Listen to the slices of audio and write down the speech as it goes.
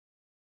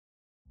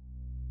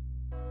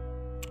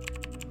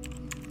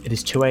It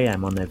is 2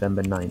 a.m. on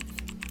November 9th,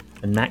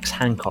 and Max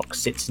Hancock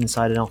sits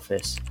inside an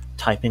office,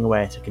 typing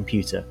away at a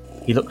computer.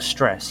 He looks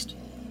stressed.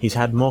 He's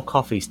had more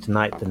coffees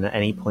tonight than at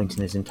any point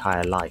in his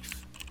entire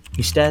life.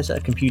 He stares at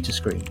a computer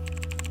screen,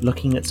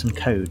 looking at some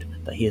code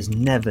that he has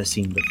never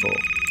seen before.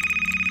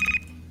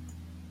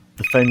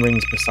 The phone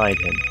rings beside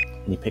him,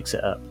 and he picks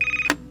it up.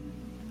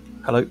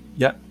 Hello?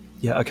 Yeah,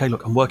 okay,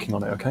 look, I'm working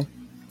on it, okay?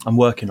 I'm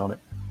working on it.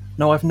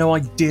 No, I have no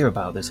idea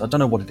about this. I don't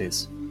know what it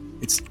is.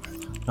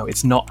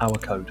 It's not our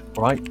code,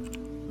 alright?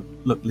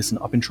 Look, listen,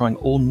 I've been trying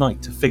all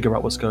night to figure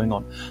out what's going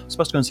on. I'm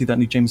supposed to go and see that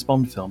new James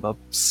Bond film, but I've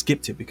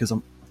skipped it because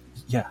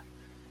Yeah,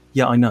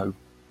 I know.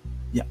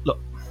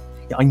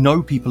 I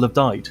know people have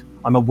died.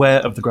 I'm aware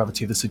of the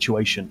gravity of the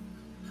situation.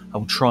 I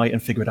will try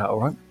and figure it out,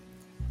 alright?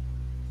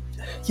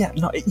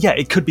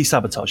 It could be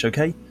sabotage,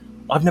 okay?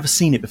 I've never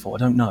seen it before, I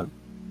don't know.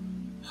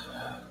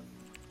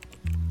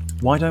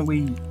 Why don't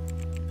we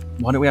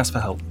ask for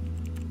help?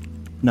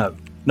 No,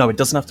 it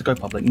doesn't have to go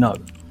public, no.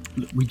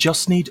 We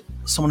just need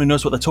someone who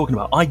knows what they're talking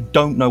about. I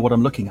don't know what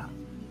I'm looking at.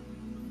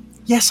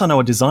 Yes, I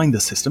know I designed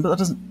the system, but that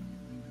doesn't...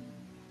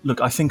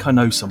 Look, I think I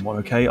know someone,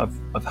 okay?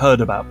 I've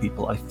heard about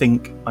people. I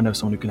think I know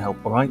someone who can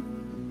help, alright?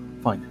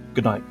 Fine,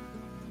 good night.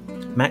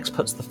 Max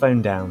puts the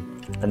phone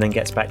down and then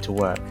gets back to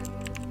work.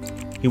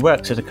 He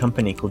works at a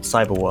company called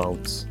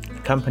Cyberworlds,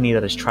 a company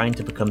that is trying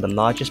to become the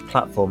largest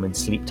platform in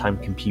sleep-time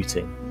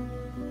computing.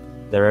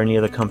 Their only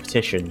other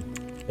competition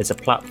is a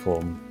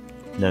platform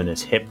known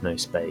as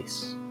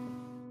Hypnospace.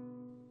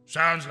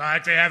 Sounds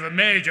like they have a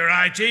major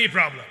IT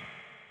problem.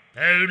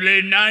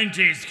 Only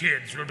 90s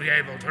kids will be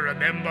able to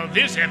remember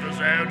this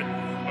episode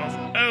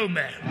of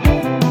Omen.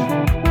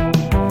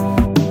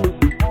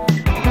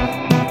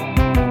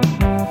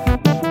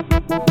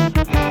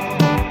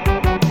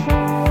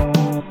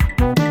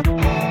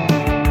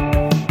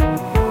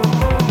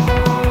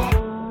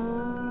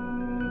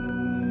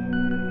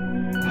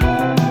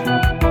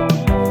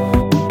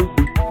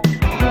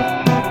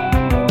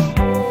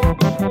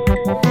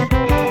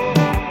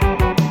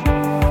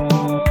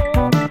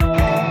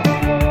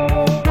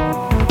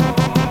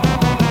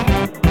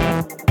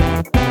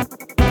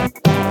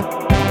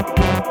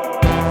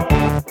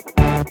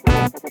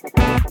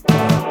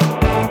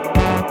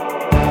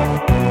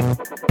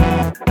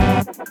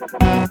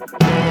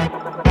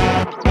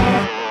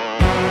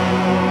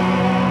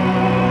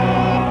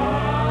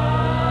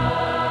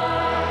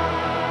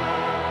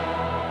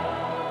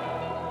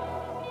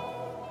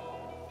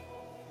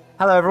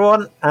 Hello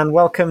everyone, and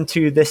welcome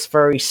to this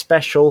very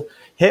special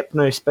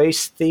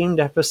Hypnospace-themed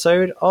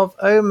episode of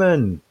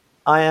Omen.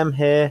 I am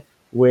here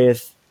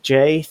with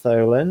Jay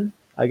Tholen.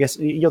 I guess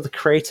you're the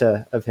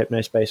creator of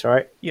Hypnospace,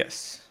 right?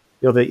 Yes.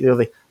 You're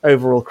the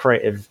overall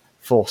creative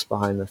force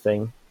behind the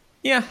thing.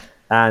 Yeah.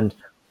 And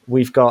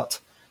we've got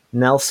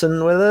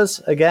Nelson with us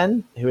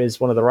again, who is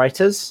one of the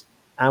writers.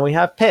 And we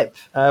have Pip.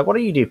 What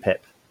do you do,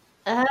 Pip?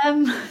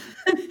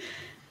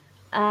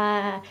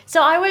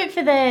 So I work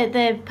for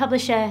the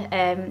publisher,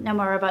 No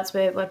More Robots.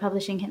 We're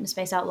publishing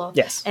Hypnospace Outlaw.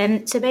 Yes.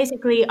 So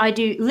basically, I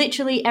do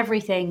literally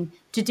everything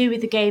to do with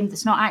the game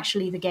that's not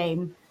actually the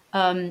game.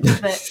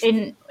 But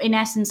in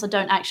essence, I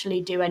don't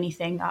actually do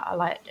anything.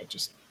 I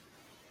just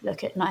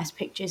look at nice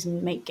pictures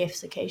and make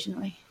GIFs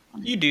occasionally.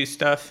 You do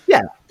stuff.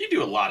 Yeah. You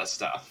do a lot of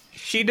stuff.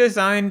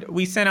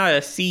 We sent out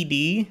a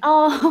CD.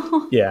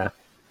 Oh. Yeah.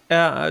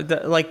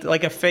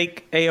 Like a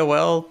fake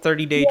AOL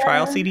 30-day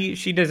trial CD.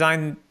 She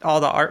designed all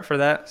the art for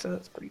that, so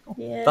that's pretty cool.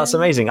 Yeah. That's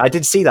amazing. I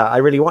did see that. I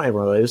really wanted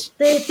one of those.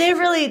 They're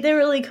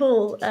really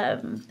cool.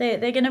 They're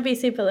going to be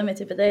super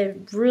limited, but they're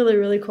really,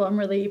 really cool. I'm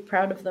really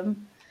proud of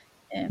them.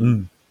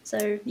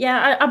 So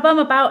yeah, I bum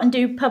about and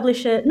do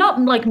publisher, not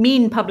like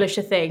mean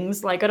publisher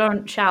things. Like I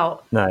don't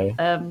shout.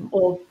 No.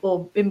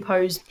 Or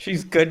impose.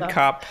 She's good stuff.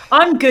 cop.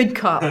 I'm good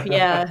cop.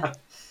 Yeah,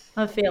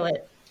 I feel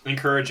it.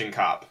 Encouraging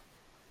cop.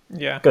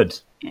 Yeah. Good.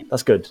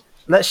 That's good.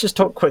 Let's just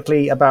talk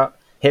quickly about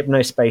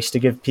Hypnospace to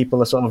give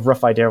people a sort of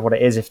rough idea of what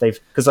it is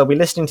because they'll be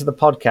listening to the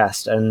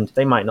podcast and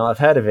they might not have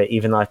heard of it,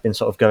 even though I've been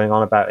sort of going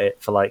on about it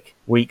for like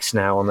weeks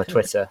now on the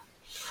Twitter.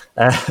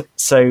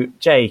 So,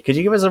 Jay, could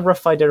you give us a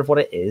rough idea of what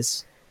it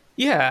is?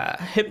 Yeah,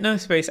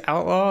 Hypnospace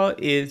Outlaw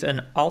is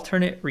an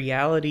alternate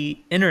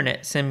reality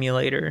internet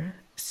simulator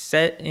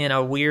set in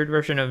a weird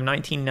version of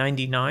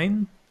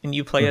 1999, and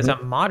you play as a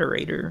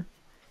moderator,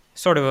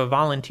 sort of a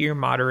volunteer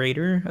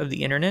moderator of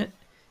the internet,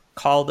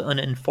 called an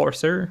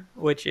enforcer,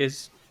 which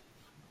is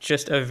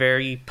just a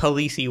very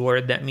policey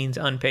word that means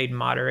unpaid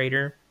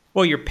moderator.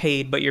 Well, you're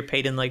paid, but you're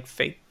paid in like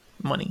fake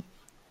money.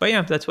 But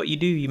yeah, that's what you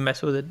do. You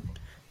mess with an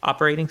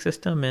operating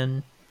system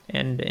and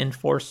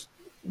enforce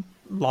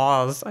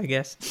laws, I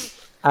guess.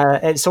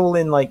 It's all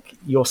in like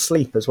your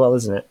sleep as well,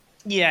 isn't it?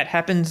 Yeah, it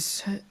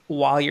happens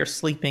while you're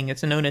sleeping.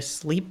 It's known as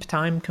sleep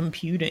time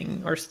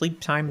computing or sleep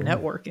time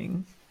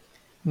networking.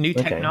 New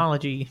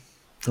technology.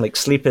 Like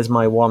sleep is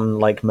my one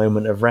like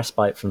moment of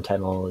respite from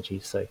technology,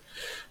 so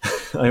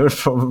I would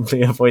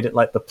probably avoid it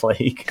like the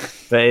plague.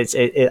 But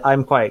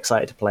I'm quite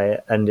excited to play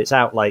it, and it's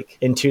out like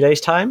in 2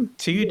 days' time.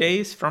 2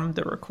 days from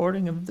the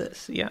recording of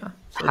this, yeah.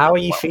 So how are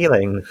you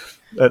feeling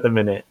at the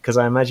minute? Because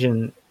I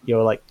imagine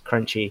you're like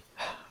crunchy?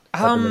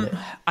 at the minute?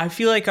 I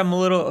feel like I'm a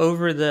little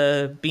over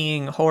the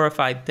being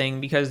horrified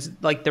thing because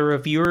like the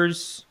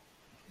reviewers,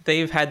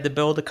 they've had to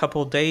build a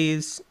couple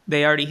days.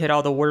 They already hit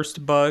all the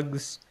worst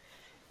bugs,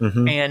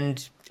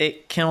 and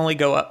it can only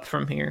go up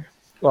from here.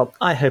 Well,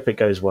 I hope it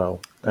goes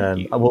well.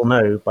 I will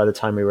know by the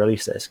time we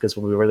release this because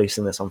we'll be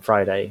releasing this on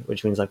Friday,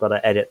 which means I've got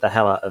to edit the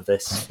hell out of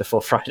this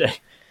before Friday.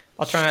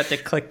 I'll try not to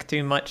click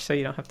too much so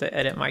you don't have to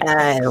edit my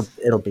clicks.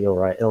 It'll be all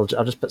right. I'll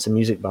just put some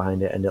music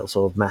behind it and it'll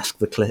sort of mask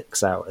the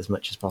clicks out as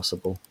much as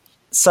possible.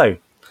 So,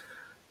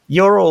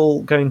 you're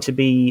all going to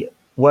be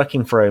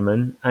working for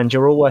Omen and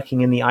you're all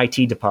working in the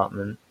IT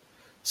department.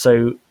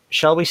 So,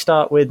 shall we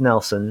start with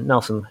Nelson?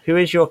 Nelson, who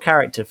is your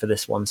character for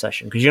this one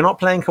session? Because you're not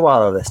playing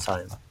Koala this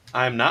time.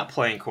 I'm not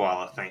playing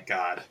Koala, thank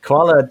God.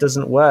 Koala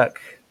doesn't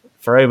work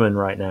for Omen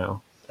right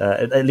now.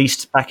 At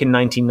least back in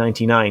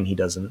 1999, he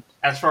doesn't.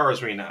 As far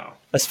as we know.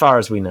 As far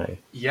as we know.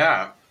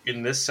 Yeah,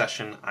 in this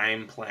session,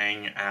 I'm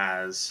playing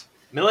as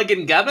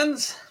Milligan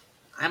Gubbins.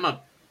 I'm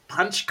a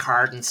punch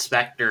card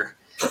inspector.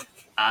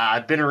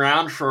 I've been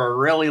around for a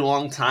really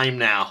long time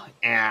now,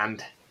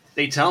 and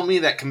they tell me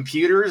that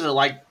computers are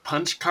like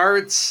punch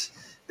cards.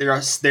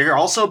 They're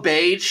also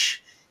beige.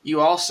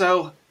 You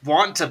also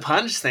want to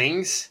punch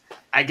things.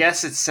 I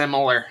guess it's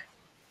similar.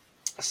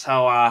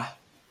 So,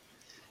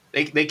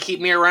 they keep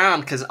me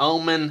around because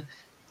Omen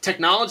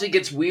technology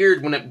gets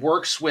weird when it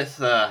works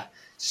with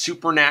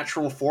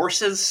supernatural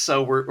forces.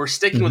 So we're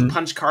sticking with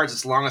punch cards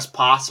as long as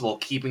possible,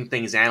 keeping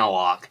things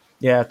analog.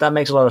 Yeah, that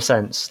makes a lot of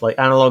sense. Like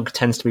analog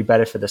tends to be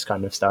better for this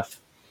kind of stuff.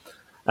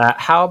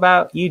 How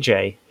about you,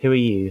 Jay? Who are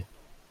you?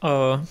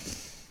 I'm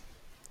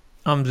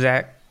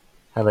Zach.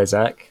 Hello,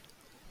 Zach.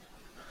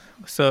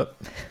 What's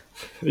up?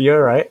 You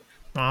all right?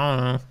 I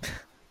don't know.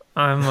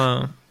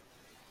 I'm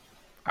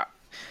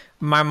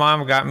my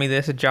mom got me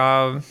this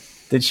job.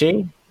 Did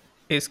she?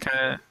 It's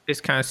kind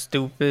of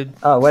stupid.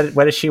 Oh,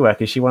 where does she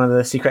work? Is she one of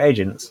the secret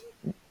agents?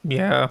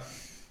 Yeah.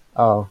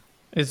 Oh,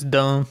 It's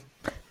dumb.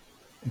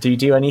 do you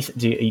do anything?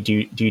 Do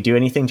you do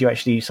anything? Do you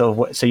actually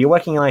sort of? So you're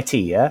working in IT,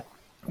 yeah?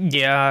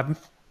 Yeah, I'm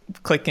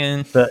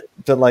clicking. But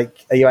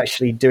like, are you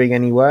actually doing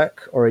any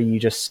work, or are you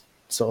just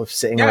sort of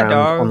sitting around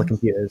on the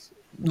computers?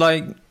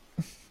 Like,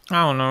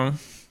 I don't know.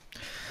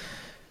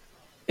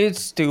 It's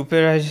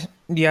stupid.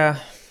 Yeah.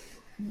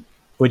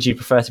 Would you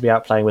prefer to be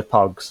out playing with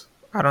Pogs?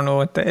 I don't know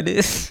what that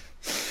is.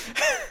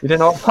 You don't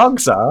know what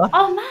Pogs are?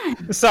 Oh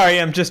man. Sorry,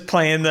 I'm just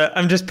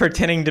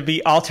pretending to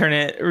be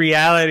alternate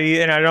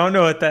reality, and I don't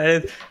know what that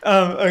is.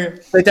 Okay.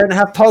 They don't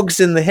have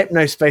Pogs in the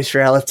Hypnospace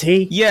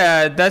reality.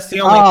 Yeah, that's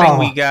the only thing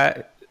we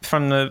got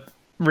from the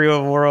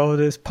real world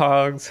is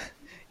Pogs.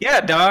 Yeah,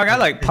 dog, I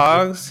like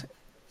Pogs.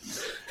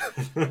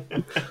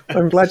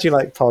 I'm glad you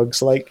like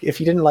Pogs. Like,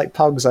 if you didn't like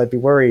Pogs, I'd be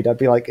worried. I'd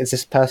be like, is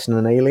this person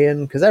an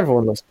alien? Because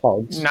everyone loves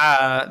Pogs.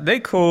 Nah, they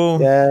cool.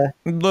 Yeah.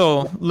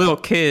 Little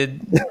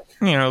kid.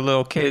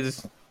 Little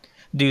kids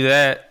do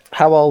that.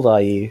 How old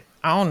are you?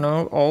 I don't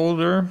know,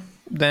 older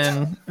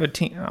than a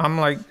teen. I'm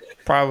like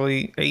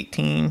probably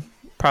 18,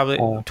 probably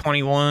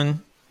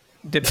 21,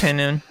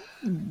 depending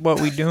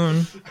what we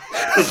doing.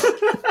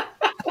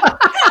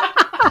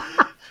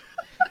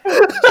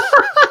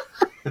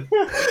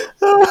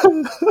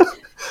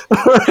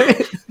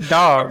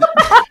 Dog.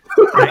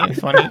 That ain't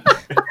funny.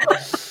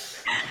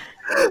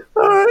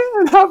 All right.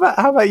 And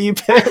how about you,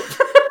 Pip?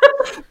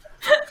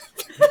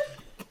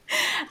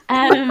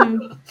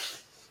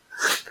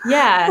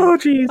 Yeah. Oh,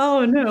 jeez.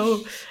 Oh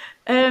no.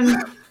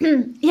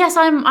 Yes,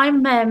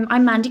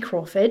 I'm Mandy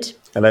Crawford.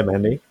 Hello,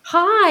 Mandy.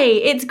 Hi,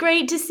 it's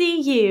great to see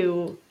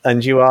you.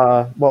 And you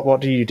are what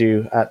do you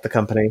do at the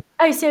company?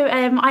 Oh, so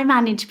I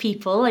manage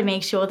people. I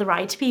make sure the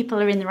right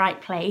people are in the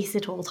right place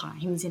at all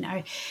times.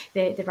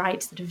 The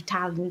right sort of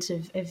talent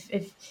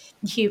of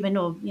human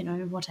or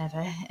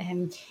whatever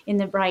in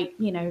the right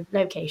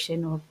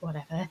location or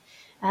whatever.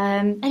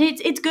 And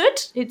it's good.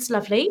 It's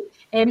lovely.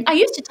 I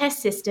used to test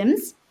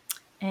systems.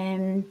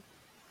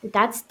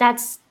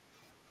 That's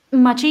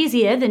much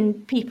easier than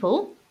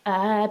people.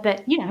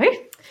 But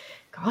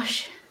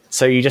gosh.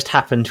 So you just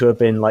happen to have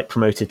been like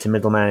promoted to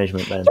middle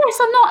management then? Yes,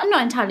 I'm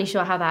not entirely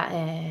sure how that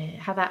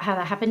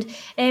happened.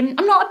 I'm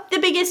not the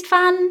biggest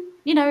fan,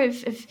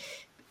 of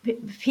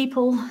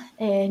people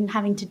and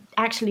having to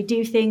actually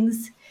do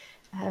things.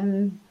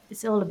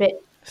 It's all a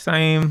bit.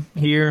 Same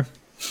here.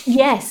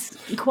 Yes,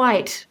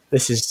 quite.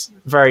 This is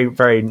very,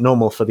 very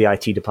normal for the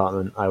IT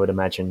department, I would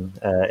imagine.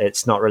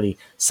 It's not really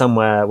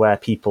somewhere where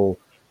people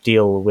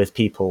deal with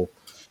people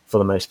for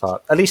the most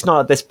part. At least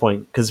not at this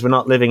point, because we're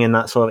not living in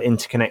that sort of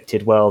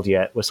interconnected world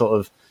yet. We're sort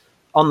of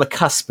on the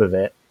cusp of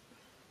it.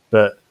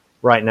 But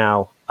right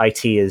now,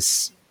 IT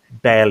is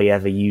barely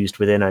ever used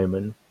within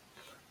Omen.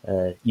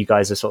 You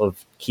guys are sort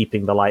of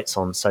keeping the lights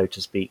on, so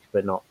to speak,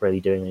 but not really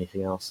doing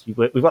anything else.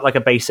 We've got like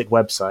a basic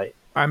website.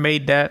 I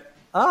made that.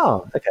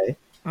 Oh, okay.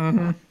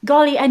 Mm-hmm.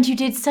 Golly, and you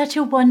did such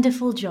a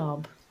wonderful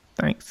job.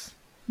 Thanks.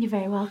 You're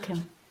very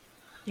welcome.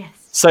 Yes.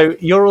 So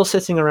you're all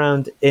sitting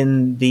around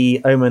in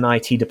the Omen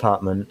IT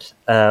department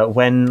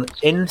when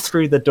in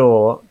through the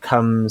door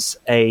comes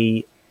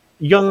a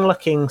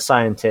young-looking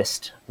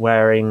scientist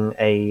wearing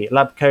a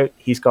lab coat.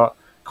 He's got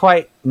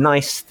quite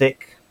nice,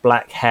 thick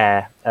black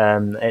hair.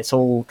 It's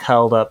all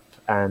curled up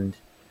and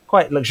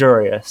quite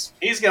luxurious.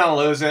 He's gonna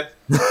lose it.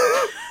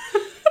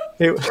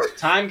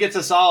 Time gets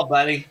us all,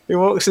 buddy. He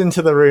walks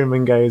into the room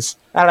and goes,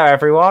 "Hello,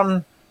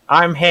 everyone.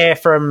 I'm here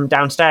from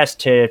downstairs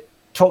to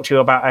talk to you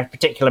about a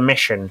particular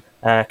mission.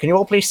 Can you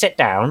all please sit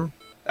down?"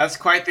 That's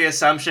quite the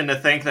assumption to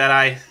think that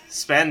I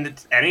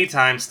spend any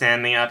time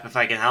standing up if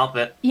I can help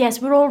it.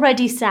 Yes, we're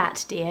already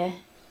sat, dear.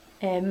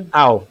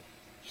 Oh,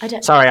 I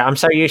don't. sorry. I'm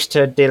so used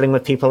to dealing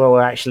with people who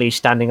are actually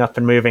standing up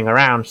and moving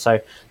around, so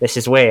this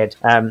is weird.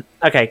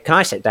 Okay, can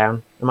I sit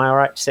down? Am I all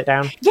right to sit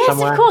down? Yes,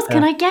 somewhere? of course.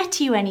 Can I get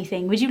you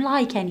anything? Would you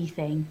like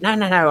anything? No.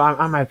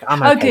 I'm okay.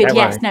 I'm Oh, okay, good. don't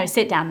Yes. worry. No,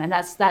 sit down then.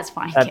 That's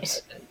fine.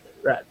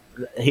 Good.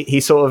 He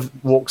sort of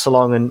walks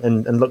along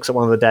and looks at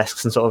one of the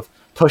desks and sort of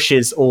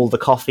pushes all the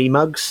coffee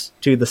mugs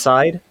to the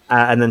side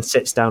and then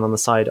sits down on the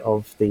side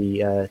of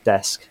the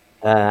desk.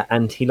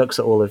 And he looks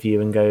at all of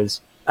you and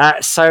goes,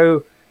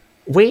 so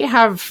we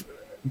have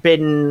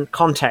been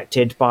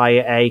contacted by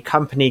a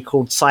company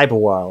called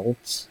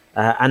Cyberworlds,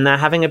 and they're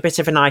having a bit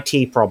of an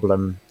IT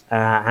problem.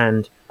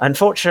 And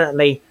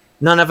unfortunately,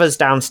 none of us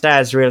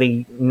downstairs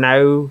really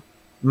know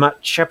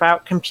much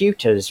about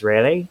computers,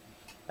 really.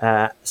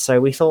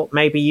 So we thought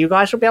maybe you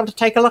guys would be able to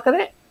take a look at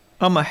it.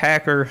 I'm a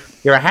hacker.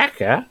 You're a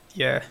hacker?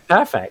 Yeah.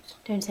 Perfect.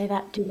 Don't say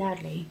that too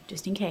loudly,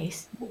 just in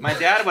case. My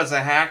dad was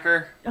a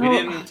hacker. We Oh,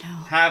 didn't no.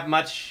 have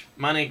much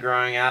money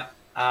growing up.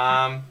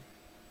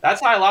 That's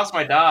how I lost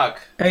my dog.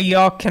 Hey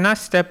y'all, can I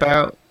step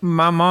out?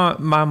 My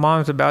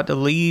mom's about to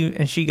leave,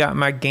 and she got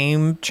my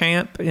Game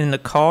Champ in the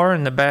car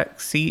in the back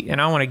seat,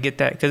 and I want to get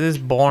that because it's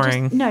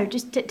boring.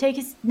 Just take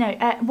us. No.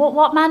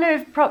 What manner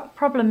of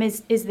problem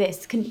is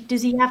this?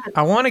 Does he have?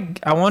 I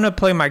want to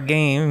play my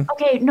game.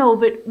 Okay, no,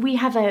 but we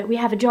have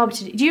a job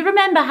to do. Do you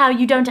remember how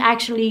you don't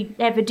actually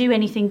ever do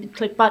anything but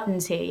click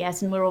buttons here?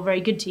 Yes, and we're all very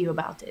good to you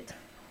about it.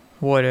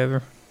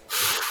 Whatever.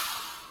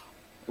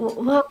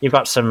 Well, You've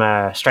got some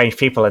strange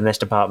people in this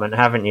department,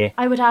 haven't you?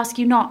 I would ask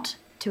you not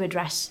to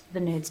address the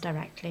nerds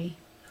directly.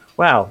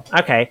 Well,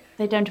 okay.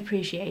 They don't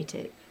appreciate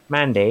it.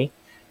 Mandy,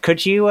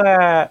 could you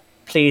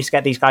please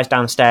get these guys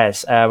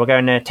downstairs? We're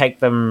going to take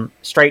them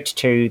straight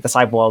to the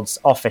Cyberworld's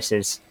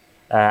offices,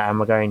 and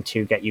we're going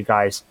to get you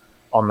guys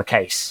on the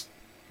case,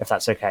 if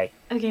that's okay.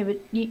 Okay, but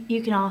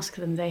you can ask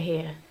them. They're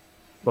here.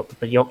 But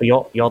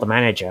you're the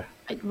manager.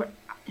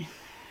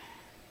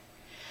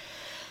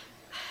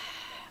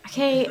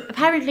 Okay,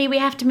 apparently we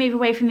have to move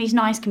away from these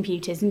nice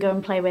computers and go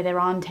and play where there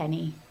aren't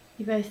any.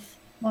 You both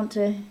want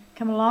to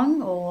come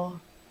along, or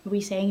are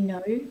we saying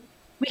no?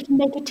 We can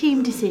make a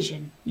team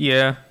decision.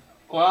 Yeah.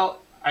 Well,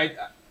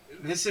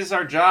 this is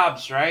our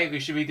jobs, right? We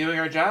should be doing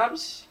our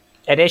jobs?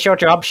 It is your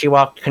job. You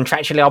are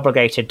contractually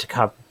obligated to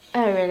come.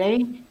 Oh,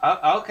 really?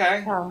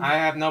 Okay. Oh. I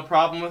have no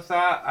problem with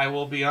that. I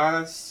will be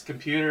honest,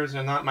 computers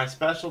are not my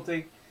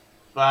specialty,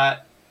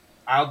 but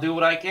I'll do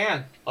what I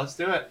can. Let's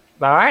do it.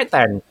 All right,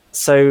 then.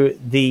 So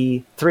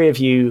the three of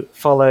you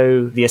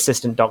follow the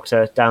assistant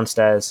doctor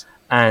downstairs,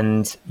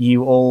 and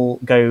you all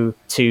go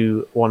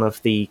to one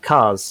of the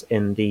cars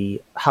in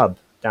the hub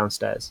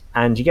downstairs.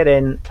 And you get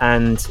in,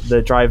 and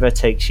the driver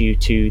takes you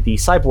to the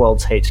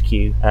Cyberworld's HQ.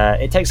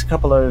 It takes a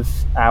couple of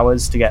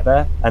hours to get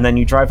there, and then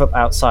you drive up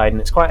outside,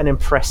 and it's quite an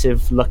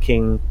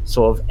impressive-looking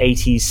sort of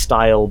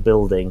 80s-style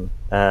building.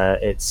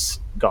 It's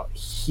got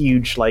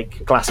huge,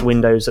 glass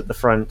windows at the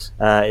front.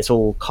 It's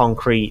all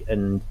concrete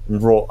and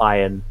wrought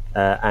iron.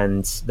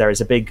 And there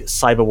is a big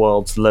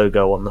Cyberworlds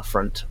logo on the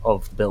front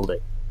of the building.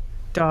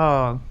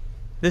 Dog.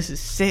 This is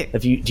sick.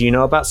 Do you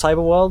know about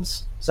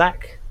Cyberworlds,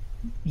 Zach?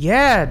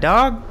 Yeah,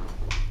 dog.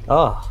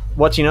 Oh,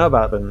 what do you know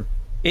about them?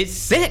 It's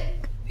sick.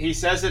 He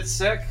says it's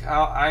sick.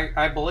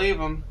 I believe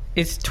him.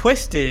 It's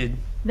twisted.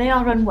 They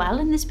are unwell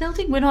in this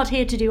building? We're not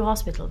here to do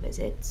hospital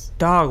visits.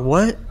 Dog,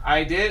 what?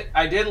 I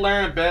did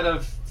learn a bit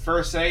of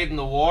first aid in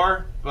the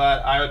war,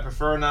 but I would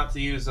prefer not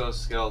to use those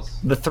skills.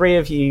 The three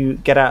of you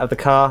get out of the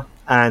car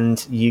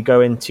and you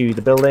go into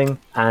the building,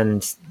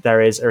 and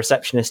there is a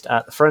receptionist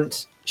at the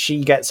front.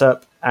 She gets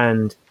up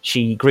and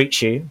she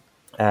greets you,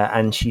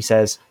 and she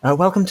says,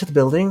 "Welcome to the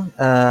building.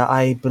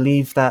 I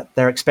believe that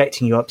they're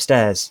expecting you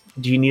upstairs.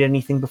 Do you need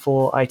anything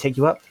before I take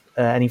you up?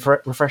 Any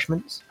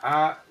refreshments?"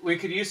 We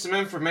could use some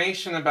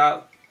information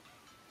about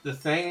the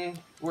thing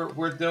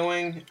we're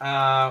doing.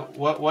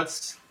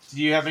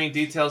 Do you have any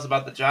details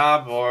about the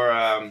job, or?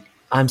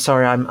 I'm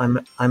sorry, I'm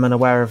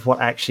unaware of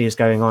what actually is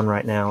going on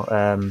right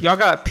now. Y'all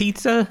got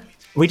pizza?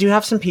 We do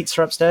have some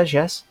pizza upstairs,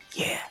 yes.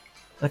 Yeah.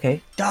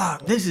 Okay.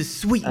 Dog, this is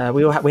sweet.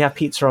 We have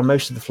pizza on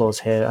most of the floors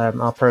here.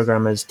 Our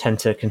programmers tend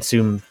to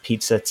consume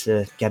pizza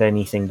to get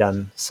anything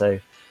done, so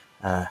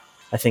I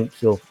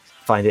think you'll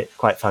find it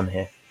quite fun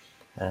here.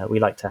 We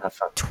like to have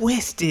fun.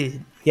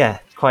 Twisted. Yeah,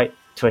 quite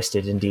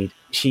twisted indeed.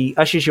 She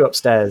ushers you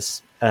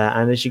upstairs,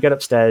 and as you get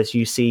upstairs,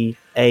 you see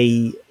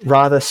a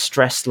rather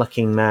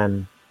stressed-looking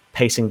man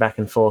pacing back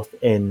and forth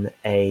in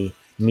a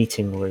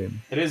meeting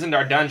room. It isn't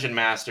our dungeon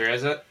master,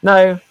 is it?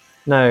 No.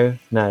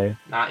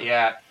 Not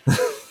yet.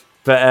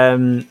 But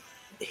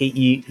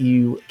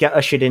You get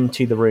ushered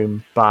into the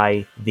room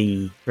by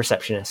the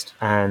receptionist,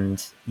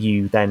 and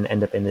you then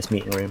end up in this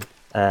meeting room.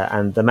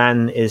 And the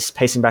man is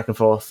pacing back and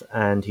forth,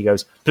 and he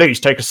goes, "Please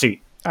take a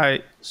seat." All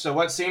right. So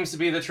what seems to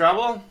be the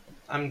trouble?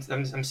 I'm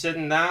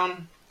sitting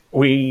down.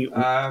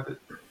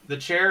 The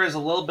chair is a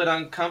little bit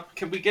uncomfortable.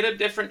 Can we get a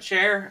different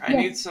chair? I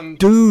need some.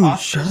 Dude,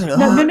 postures. shut up.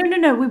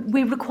 No.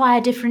 We require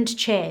different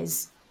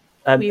chairs.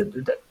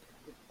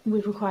 We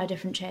require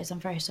different chairs. I'm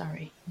very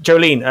sorry.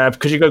 Jolene,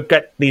 could you go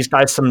get these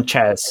guys some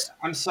chairs?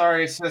 I'm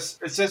sorry. It's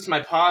just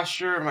my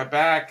posture, my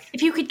back.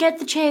 If you could get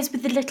the chairs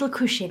with the little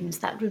cushions,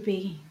 that would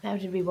be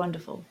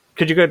wonderful.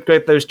 Could you go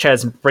get those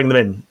chairs and bring them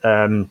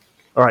in?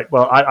 All right.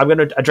 Well, I'm going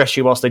to address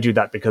you whilst they do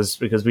that because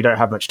we don't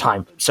have much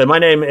time. So my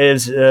name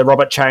is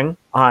Robert Chang.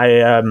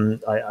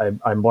 I'm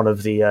one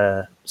of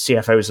the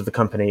CFOs of the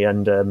company,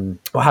 and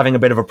we're having a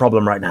bit of a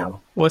problem right now.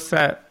 What's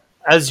that?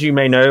 As you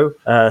may know,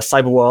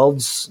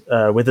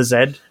 Cyberworlds with a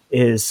Z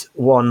is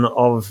one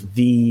of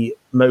the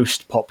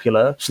most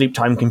popular sleep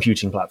time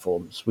computing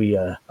platforms. We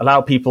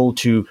allow people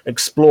to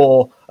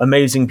explore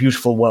amazing,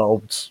 beautiful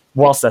worlds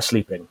whilst they're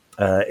sleeping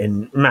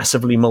in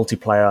massively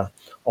multiplayer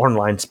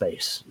online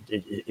space.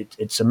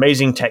 It's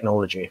amazing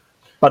technology,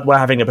 but we're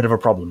having a bit of a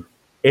problem.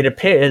 It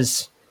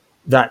appears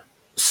that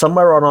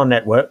somewhere on our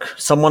network,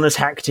 someone has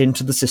hacked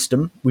into the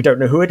system. We don't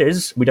know who it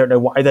is. We don't know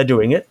why they're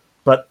doing it,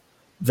 but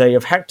they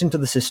have hacked into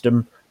the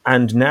system.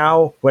 And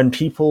now when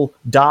people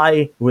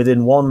die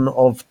within one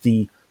of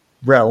the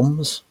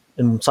realms,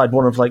 inside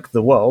one of like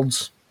the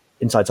worlds,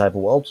 inside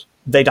Cyberworlds,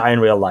 they die in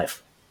real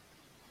life.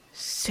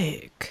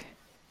 Sick.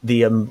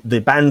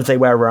 The band they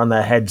wear around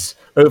their heads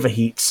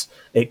overheats,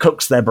 it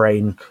cooks their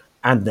brain,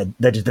 and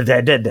they're dead.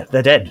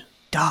 They're dead.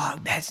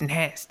 Dog, that's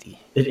nasty.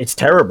 It's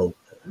terrible.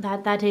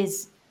 That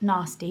is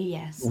nasty,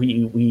 yes.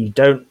 We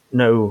don't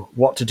know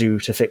what to do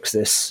to fix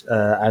this,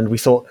 and we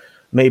thought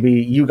maybe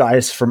you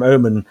guys from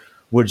Omen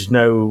would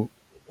know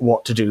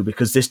what to do,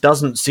 because this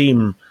doesn't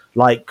seem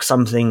like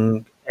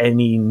something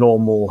any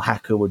normal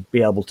hacker would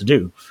be able to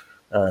do.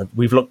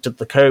 We've looked at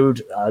the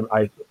code.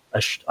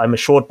 I'm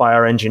assured by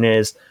our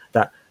engineers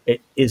that it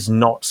is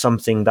not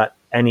something that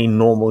any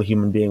normal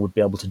human being would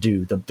be able to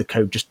do. The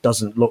code just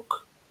doesn't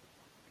look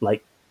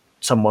like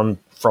someone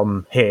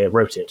from here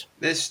wrote it.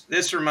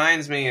 This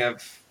reminds me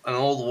of an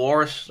old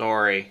war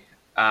story.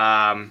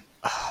 I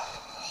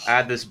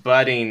had this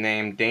buddy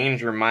named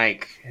Danger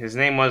Mike. His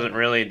name wasn't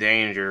really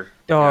Danger,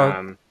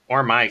 or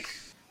Mike,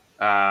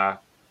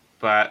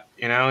 but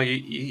you know,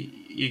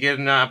 you get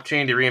an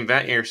opportunity to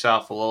reinvent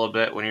yourself a little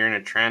bit when you're in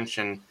a trench.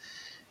 And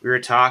we were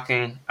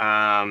talking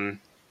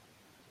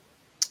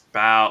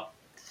about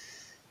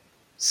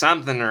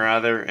something or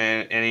other,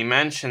 and he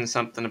mentioned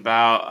something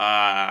about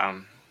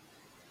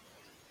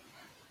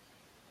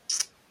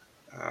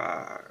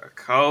a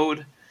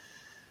code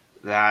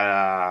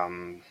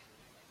that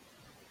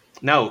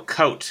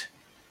coat.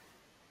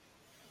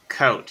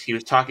 He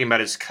was talking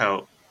about his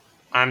coat.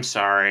 I'm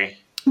sorry.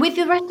 With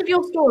the rest of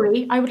your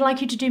story, I would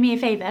like you to do me a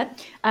favor.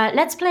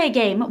 Let's play a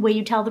game where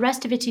you tell the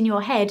rest of it in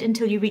your head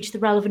until you reach the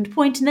relevant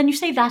point, and then you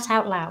say that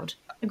out loud.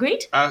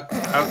 Agreed?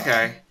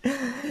 Okay.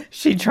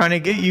 She trying to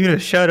get you to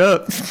shut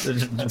up.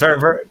 Very,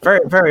 very, very,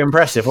 very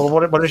impressive. Well,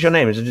 what is your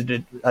name?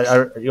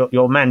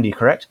 You're Mandy,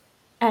 correct?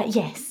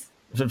 Yes.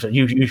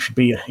 You should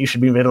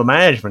be middle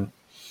management.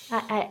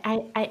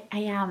 I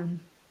am.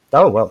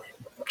 Oh well,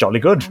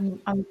 jolly good.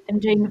 I'm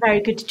doing a very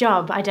good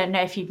job. I don't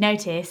know if you've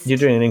noticed. You're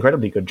doing an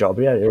incredibly good job.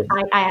 Yeah.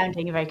 I am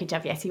doing a very good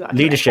job. Yes, you are.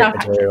 Leadership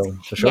material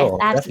for sure.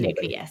 Yes,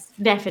 absolutely. Yes,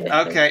 definitely.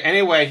 Okay.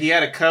 Anyway, he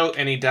had a coat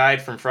and he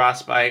died from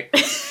frostbite.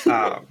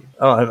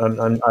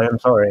 I'm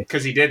sorry.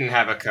 Because he didn't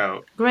have a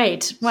coat.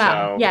 Great.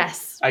 Well, So,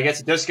 yes. I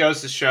guess it just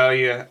goes to show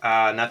you,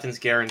 nothing's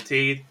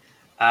guaranteed.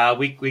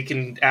 We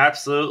can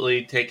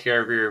absolutely take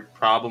care of your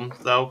problem,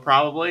 though,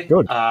 probably.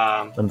 Good.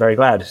 I'm very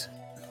glad.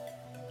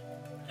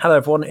 Hello,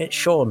 everyone. It's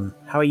Sean.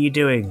 How are you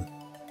doing?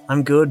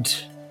 I'm good.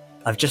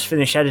 I've just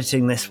finished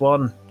editing this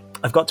one.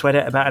 I've got to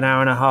edit about an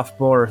hour and a half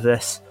more of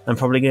this. I'm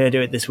probably going to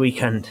do it this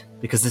weekend,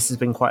 because this has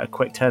been quite a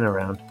quick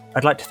turnaround.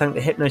 I'd like to thank the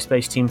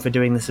Hypnospace team for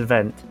doing this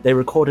event. They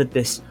recorded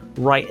this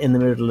right in the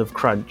middle of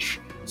crunch,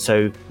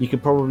 so you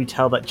could probably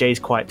tell that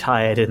Jay's quite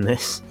tired in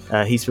this.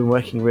 He's been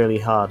working really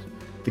hard.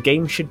 The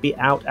game should be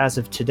out as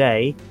of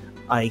today.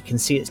 I can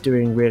see it's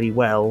doing really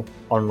well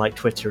on like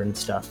Twitter and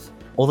stuff.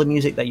 All the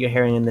music that you're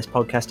hearing in this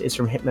podcast is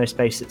from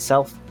Hypnospace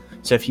itself,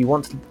 so if you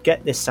want to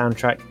get this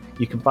soundtrack,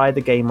 you can buy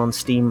the game on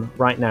Steam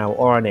right now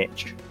or on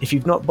itch. If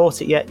you've not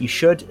bought it yet, you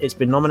should. It's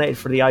been nominated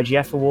for the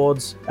IGF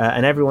Awards,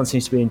 and everyone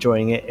seems to be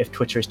enjoying it, if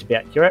Twitter is to be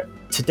accurate.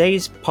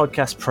 Today's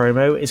podcast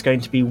promo is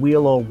going to be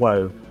Wheel or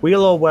Woe.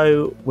 Wheel or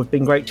Woe have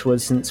been great to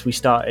us since we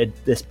started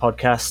this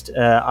podcast.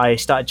 I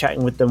started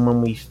chatting with them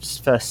when we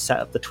first set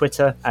up the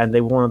Twitter, and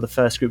they were one of the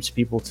first groups of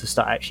people to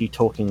start actually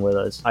talking with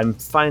us. I'm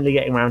finally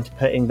getting around to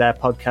putting their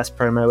podcast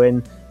promo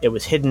in. It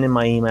was hidden in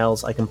my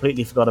emails. I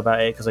completely forgot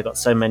about it because I got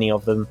so many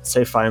of them.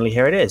 So finally,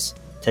 here it is.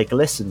 Take a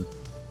listen.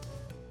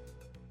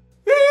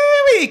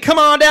 Hey, come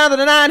on down to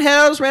the Nine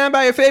Hells, ran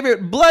by your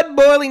favorite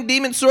blood-boiling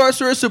demon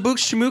sorcerer, Sabuk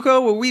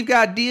Shimuko, where we've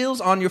got deals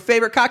on your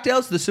favorite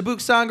cocktails, the Sabuk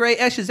Sangre,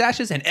 Eshes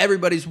Ashes, and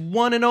everybody's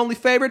one and only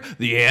favorite,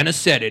 the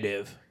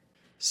Anisedative.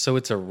 So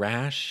it's a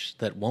rash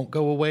that won't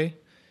go away?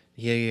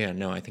 Yeah.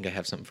 No, I think I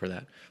have something for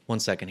that. 1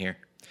 second here.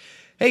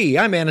 Hey,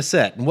 I'm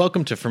Anisette, and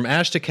welcome to From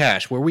Ash to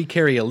Cash, where we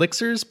carry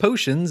elixirs,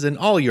 potions, and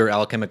all your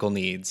alchemical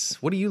needs.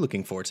 What are you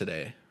looking for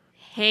today?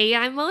 Hey,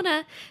 I'm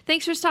Mona.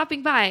 Thanks for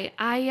stopping by.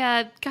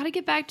 I got to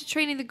get back to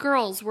training the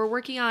girls. We're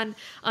working on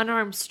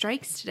unarmed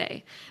strikes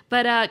today.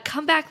 But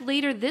come back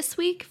later this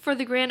week for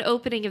the grand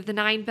opening of the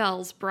Nine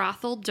Bells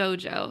Brothel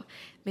Dojo.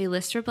 May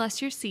Lister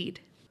bless your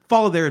seed.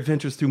 Follow their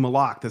adventures through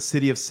Malak, the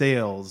city of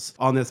sails,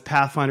 on this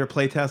Pathfinder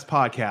playtest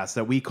podcast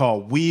that we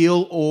call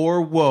Wheel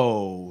or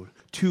Woe.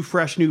 2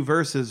 fresh new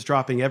verses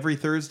dropping every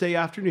Thursday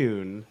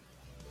afternoon.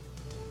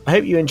 I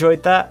hope you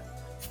enjoyed that.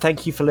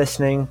 Thank you for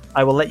listening.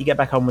 I will let you get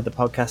back on with the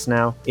podcast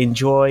now.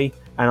 Enjoy,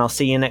 and I'll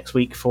see you next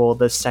week for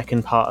the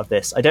second part of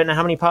this. I don't know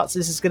how many parts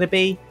this is going to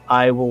be.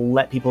 I will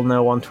let people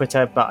know on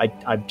Twitter, but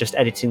I'm just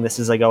editing this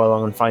as I go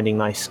along and finding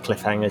nice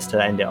cliffhangers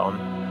to end it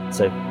on.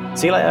 So,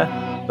 see you later.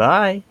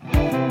 Bye.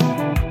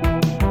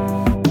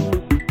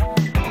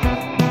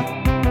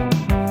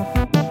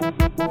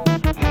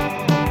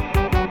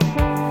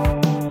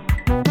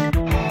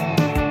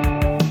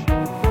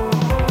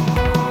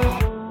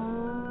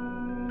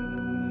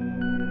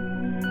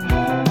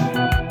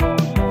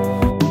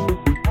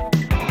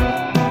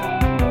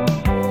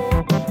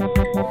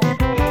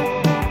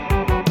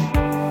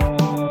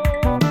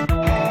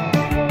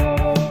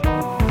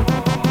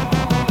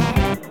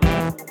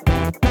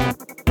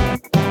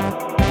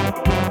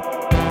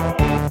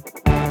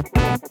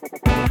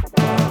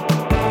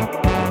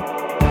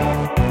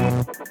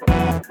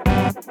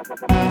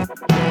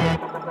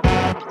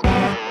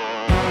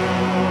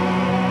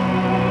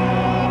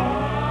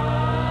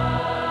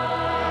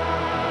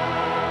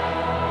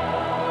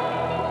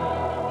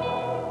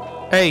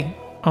 Hey,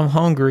 I'm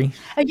hungry.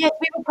 Oh, yes,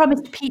 we were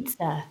promised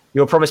pizza.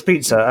 You were promised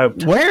pizza. Oh,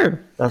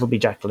 Where? that'll be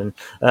Jacqueline.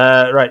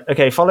 Right,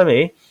 okay, follow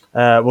me.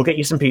 We'll get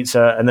you some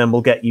pizza, and then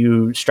we'll get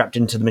you strapped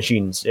into the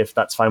machines, if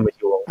that's fine with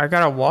you all. I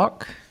gotta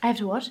walk. I have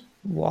to what?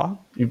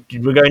 Walk?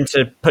 We're going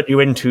to put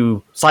you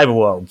into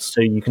Cyberworld so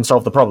you can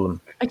solve the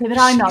problem. Okay, but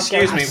I'm not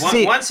Excuse going.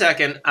 me, one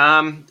second.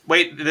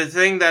 Wait, the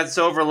thing that's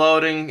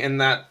overloading and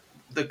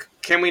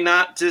can we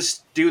not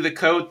just do the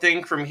code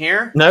thing from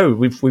here? No,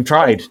 we've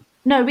tried.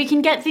 No, we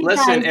can get things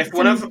Listen, out. if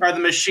one of the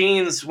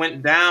machines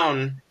went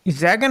down, Is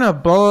that gonna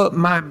blow up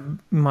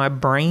my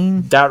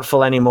brain?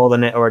 Doubtful any more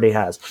than it already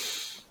has.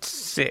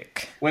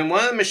 Sick. when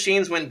one of the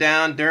machines went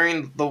down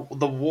during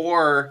the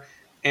war,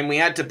 and we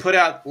had to put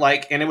out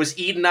and it was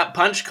eating up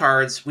punch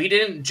cards, we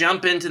didn't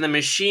jump into the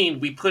machine.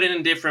 We put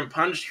in different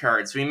punch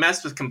cards. We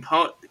messed with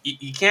component.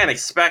 You can't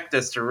expect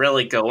us to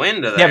really go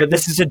into that. Yeah, but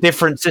this is a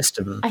different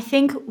system. I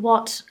think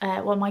what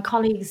my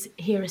colleagues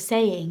here are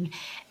saying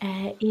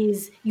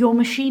is your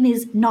machine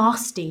is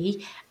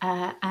nasty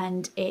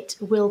and it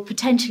will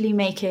potentially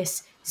make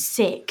us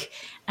sick.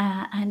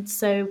 And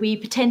so we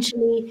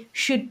potentially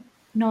should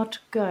not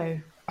go.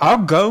 I'll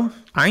go.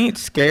 I ain't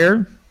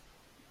scared.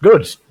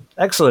 Good.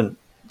 Excellent.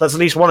 That's at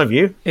least one of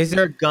you. Is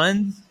there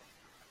guns?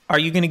 Are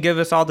you gonna give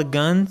us all the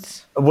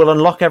guns? We'll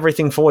unlock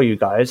everything for you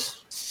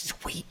guys.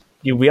 Sweet.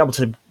 You'll be able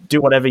to do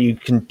whatever you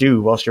can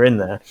do whilst you're in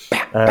there.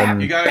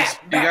 You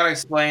gotta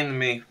explain to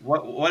me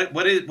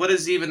what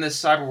is even this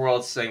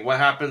cyberworld thing? What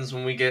happens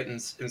when we get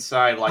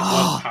inside? Like,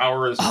 what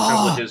powers and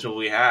privileges will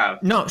we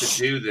have to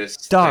do this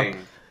thing?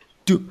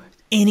 Do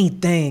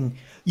anything.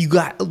 You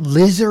got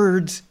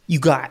lizards. You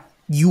got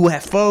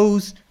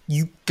UFOs.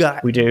 You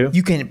got. We do.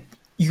 You can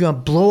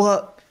blow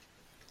up.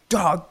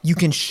 Dog. You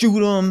can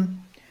shoot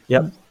them.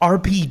 Yep.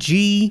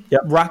 RPG.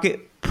 Yep.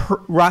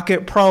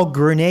 Rocket Pro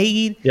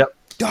grenade. Yep.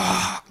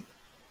 Dog.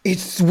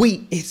 It's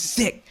sweet. It's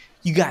sick.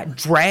 You got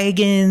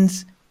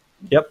dragons.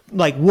 Yep.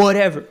 Like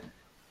whatever.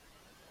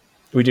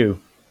 We do.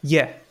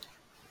 Yeah.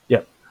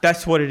 Yep.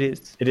 That's what it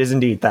is. It is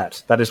indeed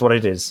that. That is what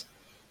it is.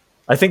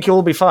 I think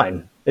you'll be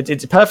fine.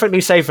 It's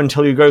perfectly safe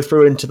until you go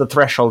through into the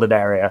thresholded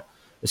area.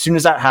 As soon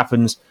as that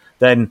happens,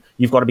 then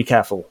you've got to be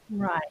careful.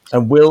 Right.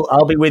 And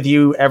I'll be with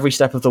you every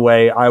step of the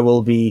way. I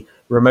will be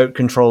remote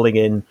controlling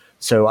in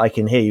so I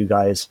can hear you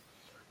guys.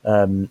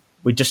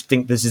 We just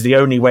think this is the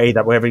only way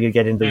that we're ever going to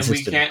get into the And we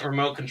system. can't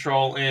remote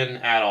control in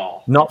at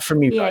all. Not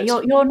from you Yeah,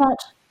 guys.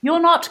 you're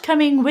not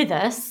coming with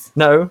us.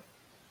 No,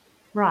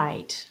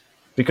 Right.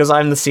 because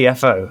I'm the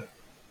CFO.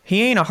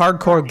 He ain't a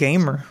hardcore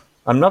gamer.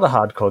 I'm not a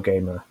hardcore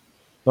gamer.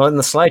 Not in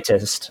the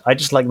slightest. I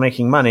just like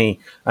making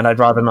money, and I'd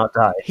rather not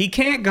die. He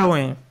can't go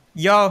in.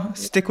 Y'all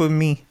stick with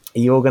me. Are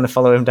you all going to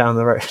follow him down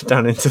the road,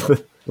 down into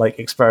the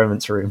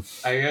experiments room?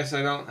 I guess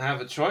I don't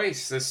have a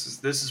choice. This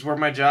is where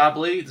my job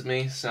leads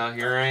me, so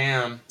here I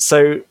am.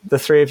 So the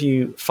three of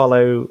you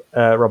follow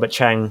Robert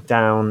Chang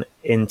down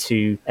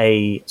into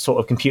a sort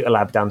of computer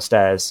lab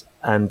downstairs,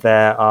 and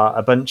there are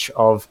a bunch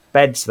of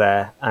beds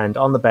there, and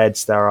on the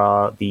beds there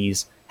are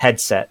these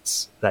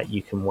headsets that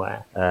you can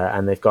wear,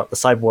 and they've got the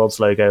Cyberworlds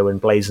logo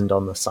emblazoned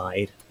on the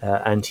side,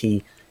 and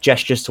he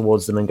gestures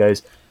towards them and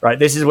goes, right,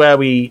 this is where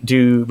we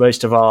do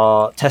most of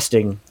our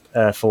testing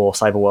for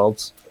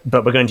Cyberworlds,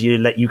 but we're going to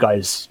let you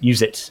guys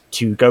use it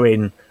to go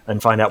in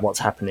and find out what's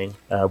happening.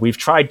 We've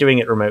tried doing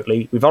it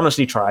remotely. We've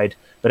honestly tried,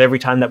 but every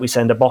time that we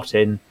send a bot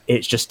in,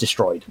 it's just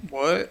destroyed.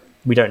 What?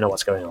 We don't know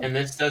what's going on. And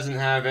this doesn't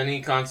have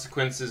any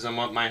consequences on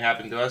what might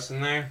happen to us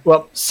in there?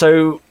 Well,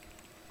 so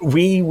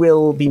we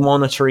will be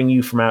monitoring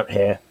you from out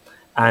here,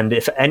 and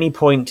if at any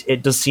point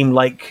it does seem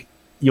like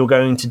you're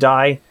going to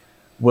die,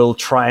 we'll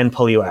try and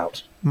pull you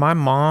out. My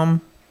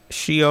mom,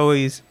 she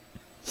always...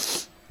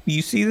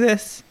 You see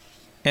this?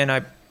 And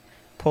I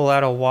pull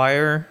out a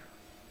wire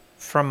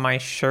from my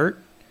shirt.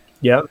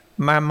 Yep.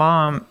 My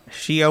mom,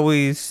 she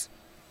always...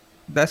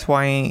 That's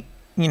why,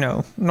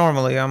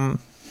 normally I'm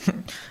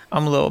a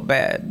little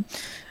bad.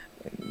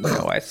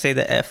 I say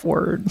the F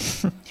word.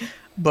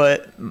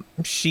 But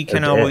she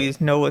can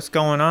always know what's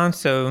going on,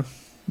 so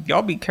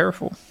y'all be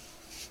careful.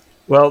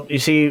 Well, you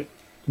see,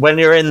 when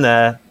you're in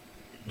there,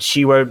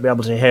 she won't be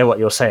able to hear what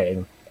you're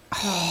saying.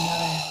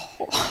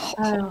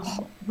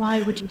 Oh,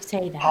 why would you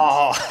say that?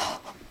 Oh,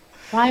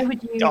 Why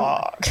would you?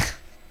 dog.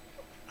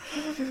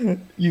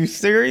 You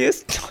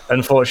serious?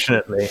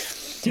 Unfortunately.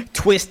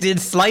 Twisted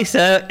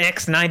Slicer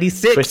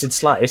X96. Twisted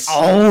Slice?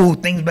 Oh,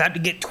 things about to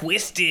get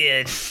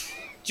twisted.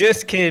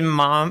 Just kidding,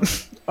 Mom.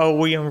 Oh,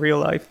 we in real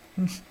life.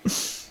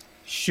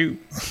 Shoot.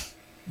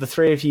 The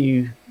three of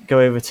you go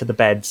over to the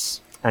beds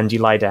and you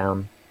lie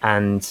down,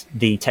 and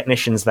the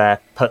technicians there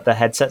put their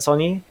headsets on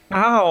you.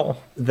 Ow.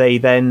 They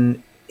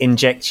then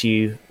inject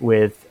you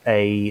with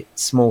a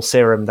small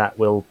serum that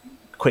will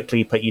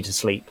quickly put you to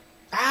sleep.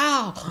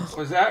 Ow.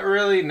 Was that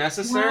really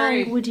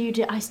necessary? Why would you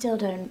do? I still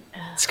don't.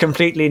 It's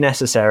completely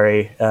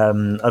necessary,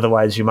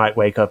 otherwise you might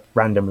wake up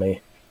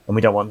randomly, and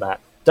we don't want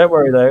that. Don't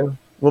worry though,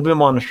 we'll be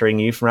monitoring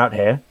you from out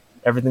here.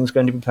 Everything's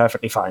going to be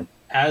perfectly fine.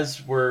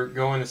 As we're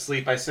going to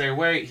sleep, I say,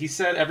 wait, he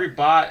said every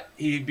bot,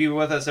 he'd be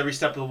with us every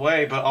step of the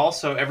way, but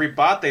also every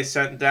bot they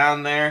sent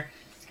down there,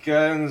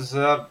 guns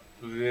up.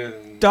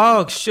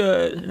 Dog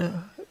shit.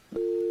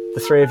 The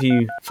three of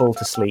you fall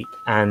to sleep,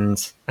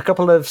 and a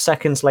couple of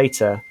seconds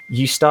later,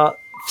 you start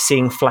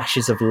seeing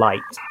flashes of light,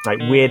 like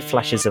weird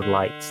flashes of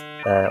light,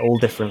 all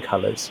different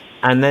colors.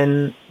 And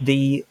then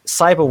the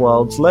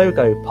Cyberworld's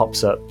logo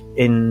pops up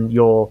in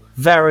your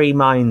very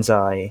mind's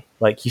eye.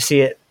 Like, you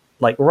see it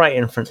like right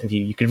in front of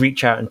you. You could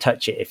reach out and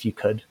touch it if you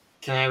could.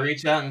 Can I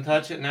reach out and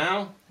touch it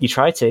now? You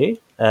try to,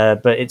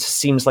 but it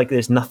seems like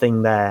there's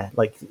nothing there.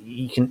 Like,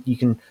 you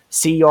can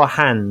see your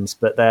hands,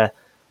 but they're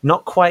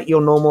not quite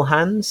your normal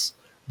hands.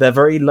 They're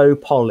very low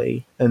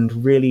poly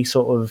and really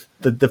sort of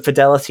the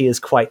fidelity is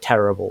quite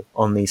terrible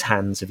on these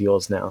hands of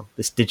yours now.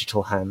 This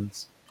digital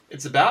hands.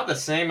 It's about the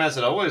same as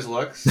it always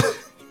looks.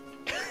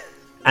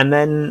 And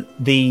then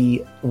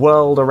the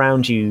world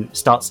around you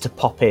starts to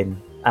pop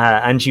in.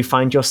 And you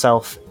find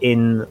yourself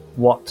in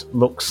what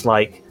looks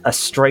like a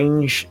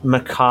strange,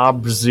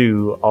 macabre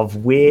zoo of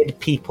weird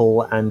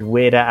people and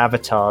weirder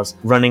avatars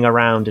running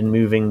around and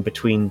moving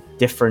between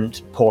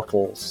different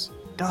portals.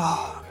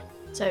 Dog.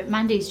 So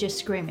Mandy's just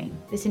screaming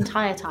this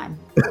entire time.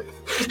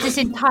 This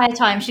entire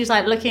time, she's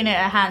like looking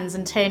at her hands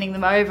and turning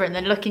them over, and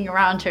then looking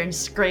around her and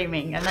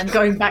screaming, and then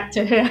going back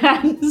to her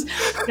hands,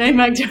 going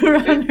back to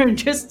around her and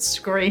just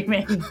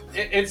screaming.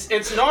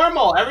 It's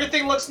normal.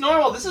 Everything looks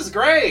normal. This is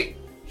great.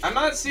 I'm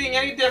not seeing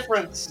any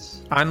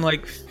difference. I'm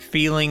like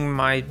feeling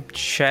my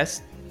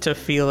chest to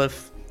feel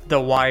if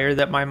the wire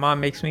that my mom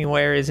makes me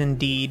wear is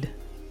indeed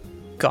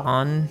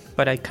gone,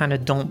 but I kind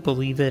of don't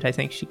believe it. I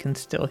think she can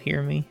still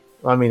hear me.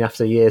 I mean,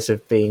 after years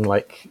of being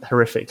like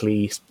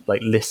horrifically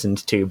like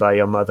listened to by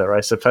your mother, I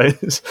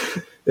suppose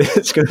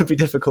it's going to be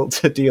difficult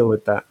to deal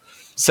with that.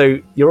 So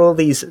you're all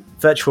these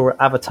virtual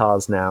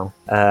avatars now,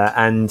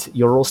 and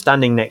you're all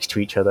standing next to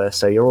each other.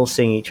 So you're all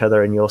seeing each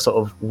other in your sort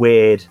of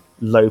weird,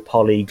 low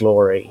poly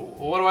glory.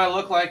 What do I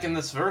look like in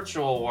this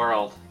virtual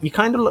world? You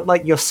kind of look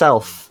like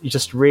yourself. You're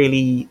just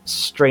really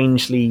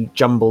strangely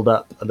jumbled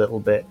up a little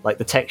bit. Like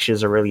the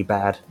textures are really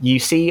bad. You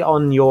see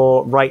on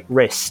your right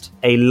wrist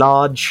a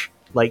large,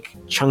 like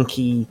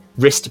chunky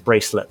wrist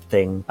bracelet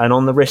thing, and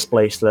on the wrist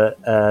bracelet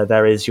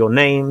there is your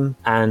name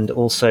and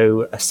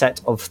also a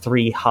set of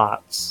 3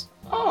 hearts.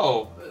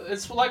 Oh,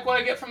 it's like what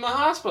I get from the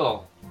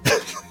hospital.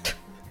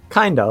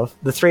 Kind of.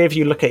 The three of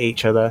you look at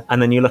each other,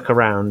 and then you look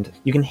around.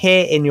 You can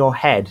hear in your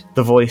head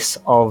the voice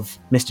of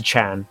Mr.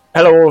 Chan.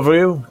 Hello, all of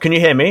you. Can you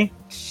hear me?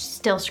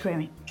 Still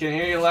screaming. Can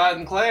hear you loud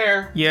and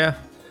clear. Yeah.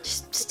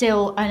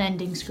 Still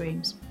unending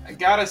screams. I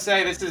gotta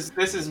say, this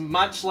is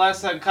much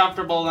less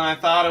uncomfortable than I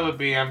thought it would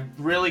be. I'm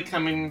really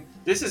coming.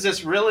 This is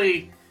just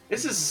really.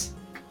 This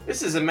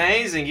is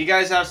amazing. You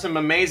guys have some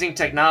amazing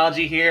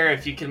technology here.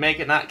 If you can make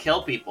it not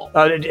kill people.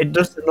 It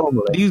does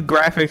normally. These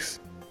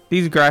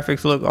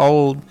graphics look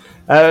old.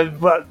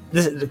 Well,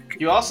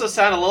 You also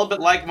sound a little bit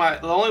like my.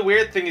 The only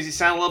weird thing is you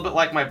sound a little bit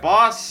like my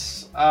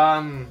boss,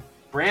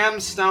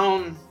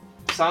 Bramstone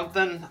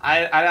something.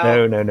 I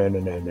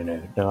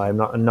don't. No.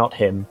 I'm not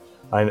him.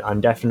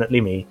 I'm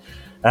definitely me.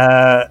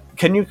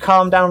 Can you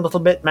calm down a little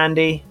bit,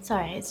 Mandy?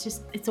 Sorry,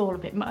 it's all a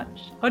bit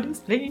much.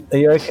 Honestly. Are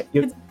you okay?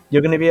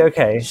 You're going to be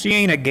okay. She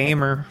ain't a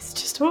gamer. It's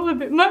just all a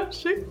bit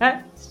much.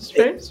 It's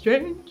very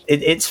strange.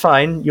 It's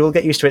fine. You'll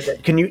get used to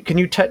it. Can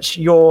you touch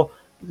your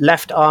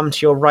left arm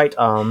to your right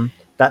arm?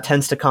 That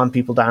tends to calm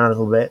people down a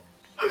little bit.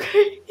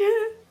 Okay,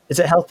 yeah. Is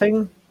it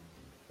helping?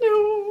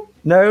 No.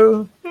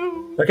 No?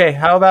 No. Okay,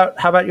 how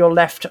about your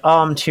left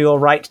arm to your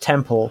right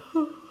temple?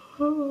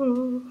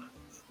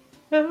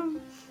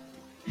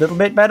 Little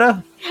bit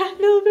better? Yeah, a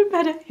little bit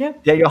better, yeah.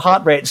 Yeah, your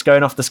heart rate's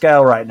going off the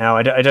scale right now.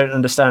 I don't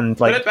understand.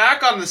 Put Like, it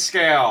back on the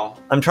scale.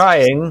 I'm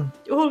trying.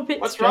 All a bit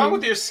What's strange. wrong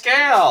with your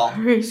scale?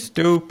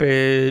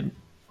 Stupid.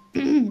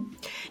 Did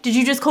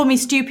you just call me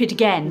stupid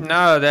again?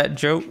 No, that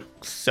joke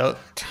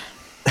sucked.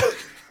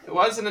 It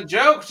wasn't a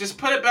joke. Just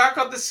put it back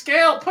on the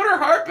scale. Put her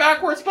heart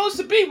back where it's supposed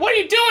to be. What are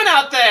you doing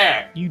out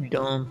there? You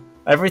dumb.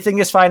 Everything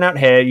is fine out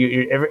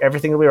here.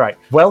 Everything will be right.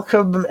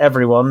 Welcome,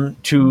 everyone,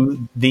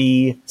 to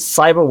the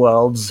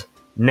Cyberworld's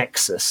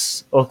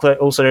Nexus,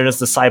 also known as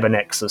the Cyber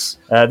Nexus.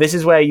 This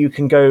is where you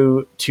can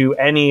go to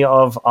any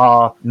of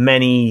our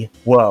many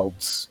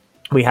worlds.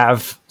 We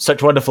have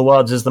such wonderful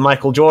worlds as the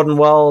Michael Jordan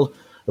world,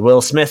 the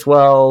Will Smith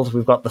world.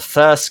 We've got the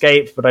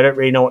Furscape, but I don't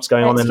really know what's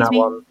going on in that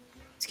one.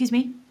 Excuse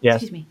me?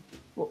 Yes. Excuse me.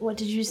 What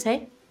did you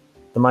say?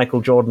 The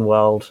Michael Jordan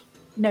world,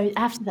 No,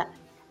 after that.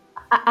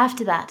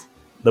 After that.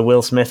 the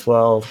Will Smith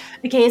world.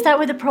 Okay, is that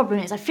where the problem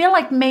is? I feel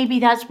like maybe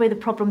that's where the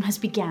problem has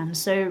began.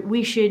 So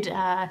we should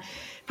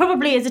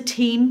probably, as a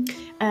team,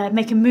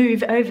 make a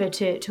move over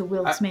to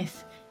Will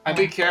Smith. I'd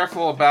be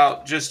careful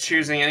about just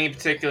choosing any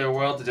particular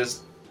world to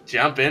just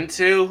jump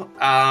into.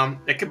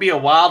 It could be a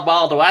wild,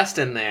 wild west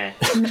in there.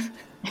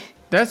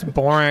 That's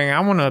boring. I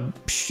want to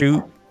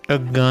shoot a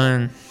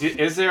gun.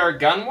 Is there a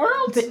gun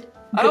world?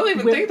 I don't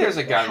even think there's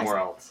a gun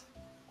world.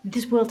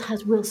 This world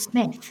has Will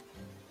Smith.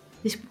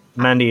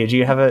 Mandy, do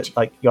you have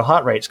your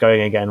heart rate's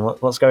going again?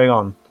 What's going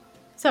on?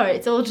 Sorry,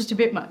 it's all just a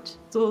bit much.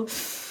 It's all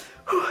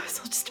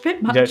just a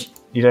bit much.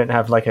 You don't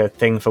have like a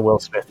thing for Will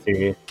Smith, do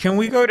you? Can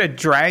we go to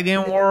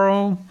Dragon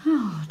World?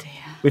 Oh dear.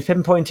 We've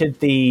pinpointed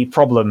the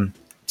problem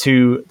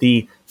to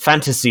the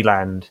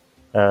Fantasyland,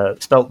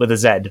 spelt with a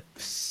Z.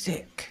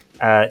 Sick.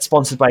 It's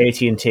sponsored by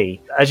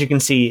AT&T. As you can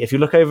see, if you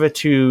look over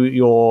to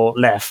your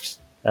left,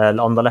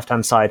 on the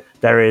left-hand side,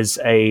 there is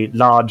a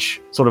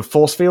large sort of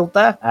force field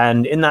there,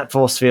 and in that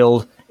force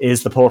field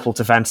is the portal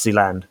to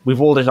Fantasyland. We've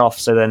walled it off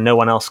so then no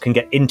one else can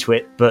get into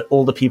it, but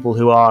all the people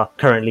who are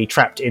currently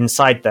trapped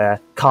inside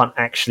there can't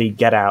actually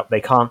get out. They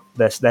can't.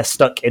 They're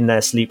stuck in their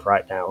sleep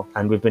right now,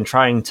 and we've been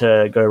trying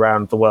to go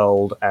around the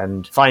world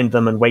and find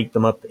them and wake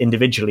them up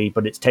individually,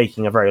 but it's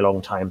taking a very long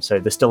time, so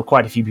there's still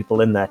quite a few people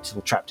in there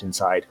still trapped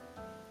inside.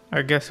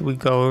 I guess we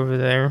go over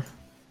there.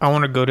 I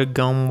want to go to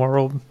Gum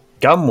World.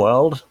 Gum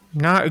World?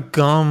 Not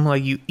gum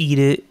like you eat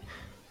it.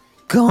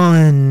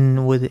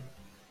 Gun with it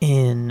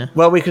in.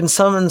 Well, we can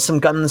summon some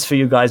guns for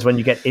you guys when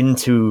you get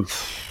into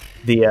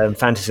the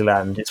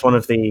Fantasyland. It's one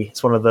of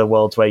the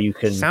worlds where you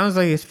can. Sounds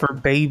like it's for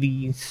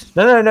babies.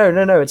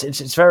 No.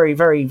 It's very,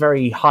 very,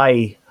 very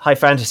high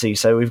fantasy.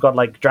 So we've got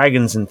like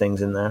dragons and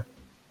things in there.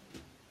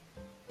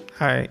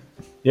 Alright.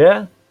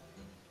 Yeah.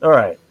 All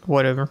right.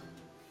 Whatever.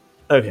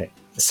 Okay.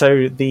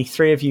 So the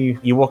three of you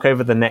walk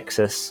over the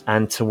Nexus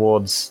and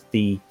towards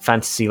the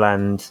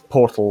Fantasyland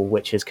portal,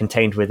 which is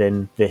contained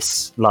within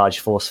this large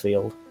force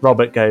field.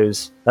 Robert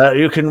goes,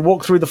 you can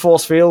walk through the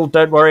force field.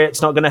 Don't worry,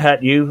 it's not going to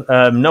hurt you.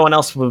 No one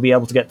else will be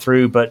able to get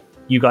through, but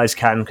you guys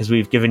can because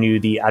we've given you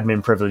the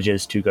admin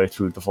privileges to go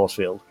through the force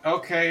field.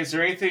 Okay, is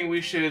there anything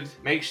we should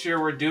make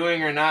sure we're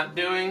doing or not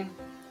doing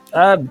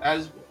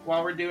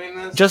while we're doing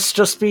this?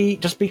 Just be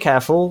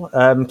careful.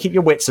 Keep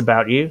your wits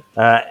about you.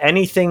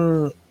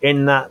 Anything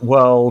in that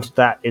world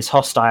that is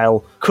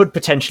hostile could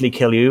potentially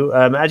kill you.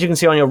 As you can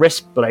see on your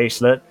wrist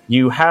bracelet,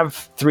 you have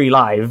 3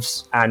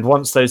 lives, and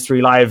once those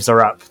 3 lives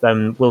are up,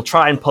 then we'll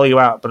try and pull you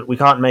out, but we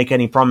can't make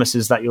any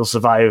promises that you'll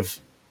survive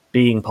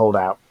being pulled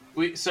out.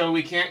 So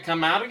we can't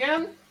come out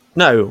again?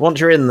 No,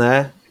 once you're in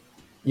there,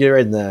 you're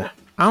in there.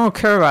 I don't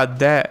care about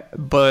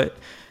that, but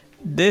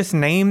this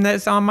name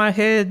that's on my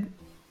head,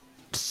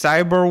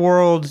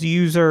 Cyberworld's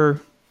user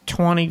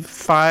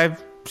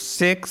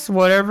 256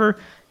 whatever,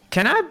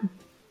 can I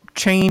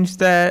change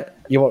that?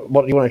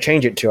 What do you want to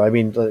change it to? I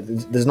mean,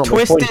 there's not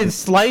much point. Twisted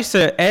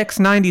Slicer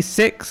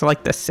X96,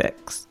 like the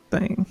sex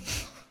thing.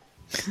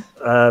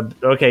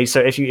 Okay,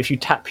 so if you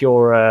tap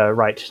your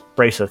right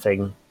bracer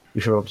thing, you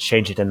should be able to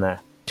change it in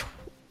there.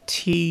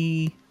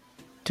 TW.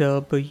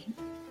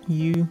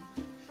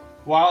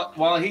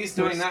 While he's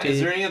doing that,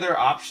 is there any other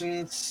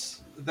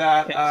options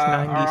that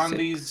are on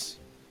these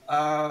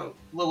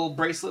little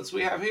bracelets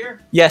we have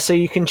here? Yeah, so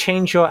you can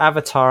change your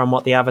avatar and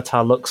what the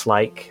avatar looks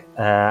like,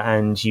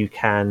 and you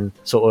can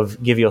sort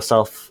of give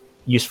yourself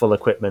useful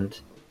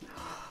equipment,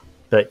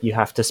 but you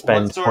have to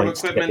spend what sort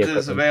points of to get the equipment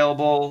is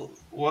available?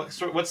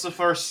 What's the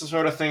first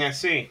sort of thing I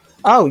see?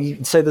 Oh,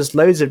 so there's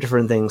loads of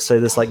different things. So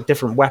there's like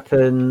different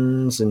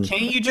weapons and.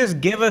 Can't you just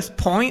give us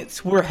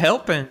points? We're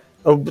helping.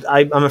 Oh,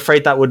 I'm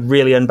afraid that would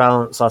really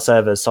unbalance our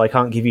servers, so I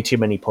can't give you too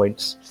many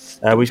points.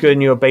 We've given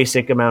you a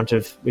basic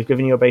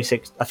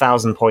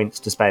 1,000 points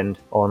to spend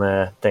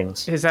on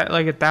things. Is that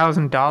like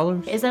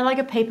 $1,000? Is there like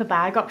a paper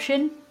bag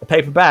option? A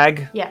paper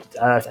bag? Yeah.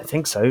 I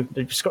think so.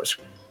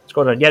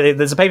 Scroll down. Yeah,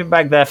 there's a paper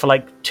bag there for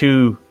like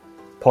 2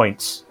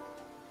 points,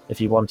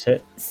 if you want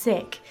it.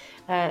 Sick.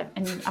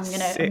 And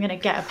I'm gonna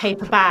get a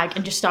paper bag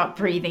and just start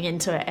breathing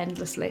into it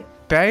endlessly.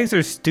 Bags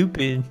are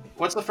stupid.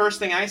 What's the first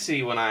thing I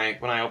see when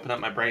I open up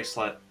my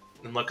bracelet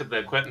and look at the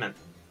equipment?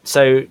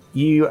 So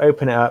you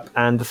open it up,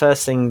 and the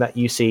first thing that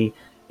you see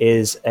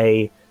is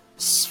a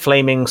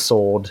flaming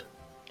sword.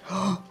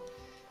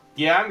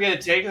 Yeah, I'm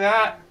gonna take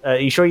that. Are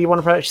you sure you want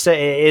to purchase it?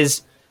 It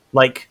is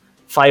like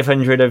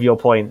 500 of your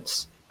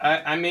points.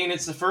 I mean,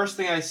 it's the first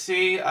thing I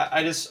see.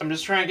 I'm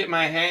just trying to get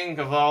my hang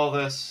of all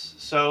this.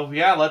 So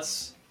yeah,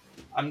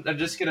 I'm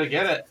just gonna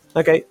get it.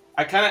 Okay.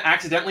 I kind of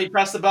accidentally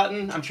press the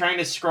button. I'm trying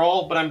to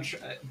scroll,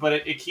 but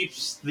it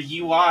keeps the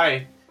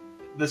UI.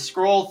 The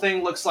scroll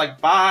thing looks like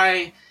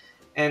buy,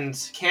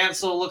 and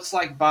cancel looks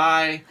like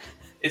buy.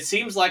 It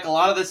seems like a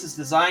lot of this is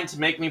designed to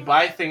make me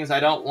buy things I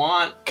don't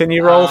want. Can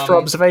you roll for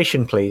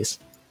observation, please?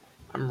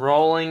 I'm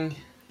rolling.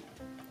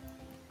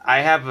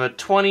 I have a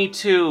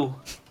 22.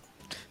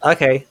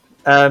 Okay.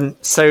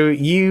 So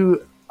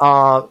you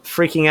are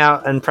freaking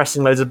out and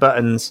pressing loads of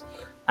buttons,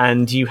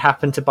 and you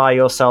happen to buy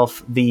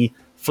yourself the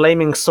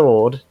flaming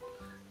sword,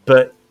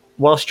 but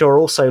whilst you're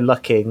also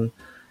looking,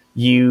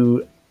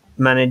 you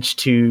manage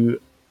to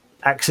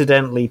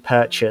accidentally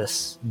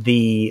purchase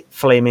the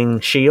flaming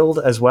shield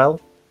as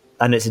well,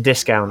 and it's a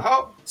discount.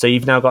 Oh. So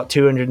you've now got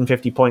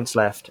 250 points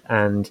left,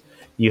 and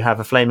you have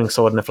a flaming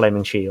sword and a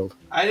flaming shield.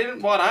 I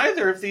didn't want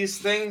either of these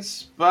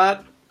things,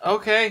 but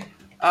okay.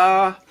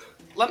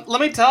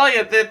 Let me tell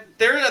you that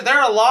there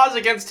are laws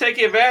against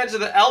taking advantage of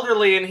the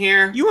elderly in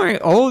here. You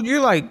ain't old. You're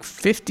like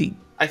 50.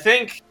 I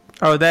think.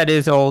 Oh, that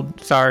is old.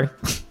 Sorry.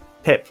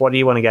 Pip, what do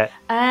you want to get?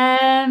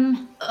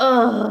 Can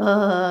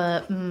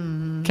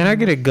I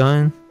get a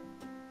gun?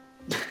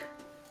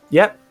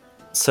 Yep.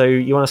 So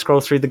you want to scroll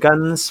through the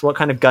guns? What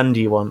kind of gun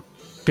do you want?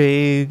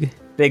 Big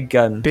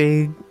gun.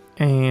 Big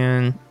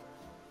and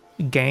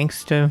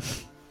gangster.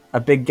 A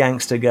big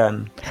gangster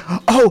gun.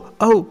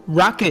 Oh,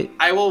 rocket.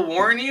 I will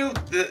warn you,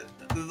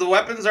 the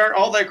weapons aren't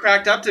all they're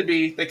cracked up to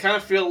be. They kind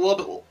of feel a little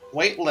bit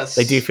weightless.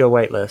 They do feel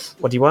weightless.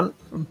 What do you want?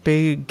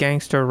 Big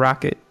gangster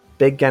rocket.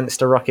 Big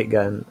gangster rocket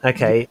gun.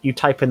 Okay, you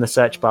type in the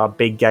search bar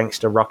big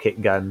gangster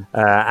rocket gun,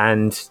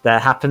 and there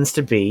happens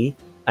to be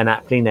an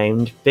aptly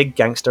named big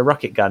gangster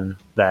rocket gun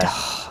there.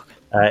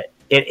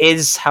 It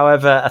is,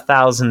 however,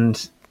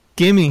 1,000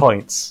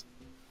 points.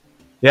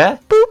 Yeah?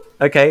 Boop.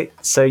 Okay,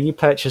 so you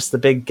purchase the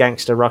big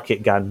gangster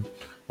rocket gun.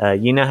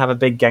 You now have a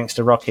big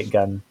gangster rocket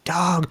gun.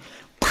 Dog.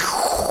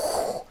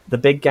 The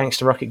big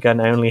gangster rocket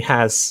gun only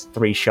has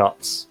 3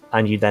 shots,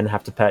 and you then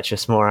have to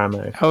purchase more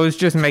ammo. I was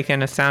just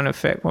making a sound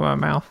effect with my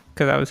mouth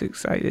because I was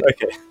excited.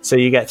 Okay, so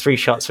you get 3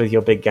 shots with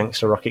your big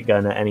gangster rocket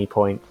gun at any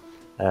point,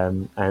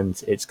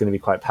 and it's going to be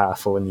quite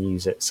powerful when you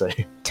use it. So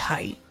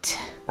tight.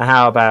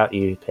 How about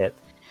you, Pip?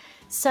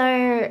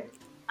 So,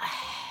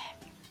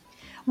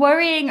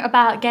 worrying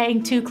about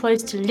getting too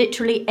close to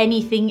literally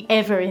anything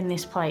ever in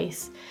this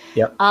place.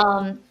 Yep.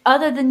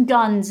 Other than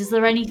guns, is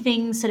there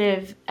anything sort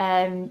of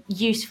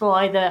useful,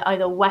 either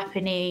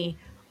weapony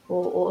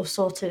or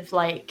sort of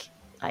like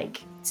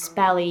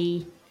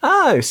spelly?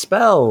 Oh,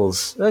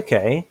 spells.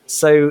 Okay.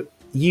 So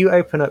you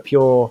open up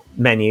your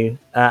menu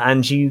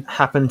and you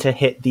happen to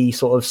hit the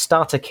sort of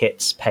starter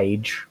kits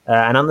page.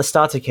 And on the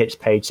starter kits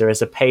page, there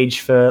is a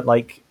page for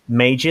like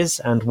mages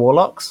and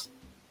warlocks.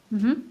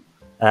 Mm-hmm.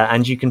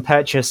 And you can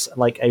purchase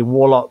like a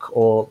warlock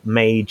or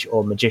mage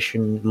or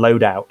magician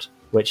loadout,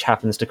 which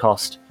happens to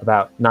cost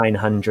about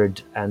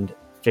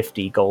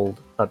 950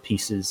 gold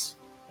pieces.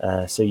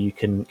 So you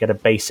can get a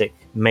basic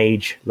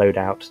mage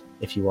loadout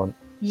if you want.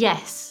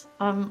 Yes,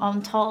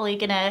 I'm totally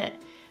gonna.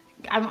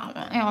 I'm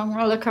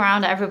gonna look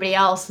around at everybody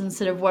else and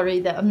sort of worry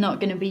that I'm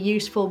not gonna be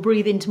useful.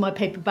 Breathe into my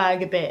paper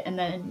bag a bit, and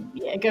then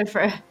go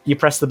for it. You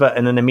press the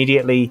button, and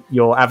immediately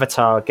your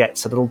avatar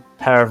gets a little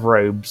pair of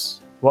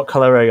robes. What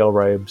color are your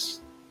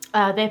robes?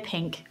 They're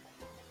pink.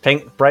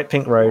 Pink, bright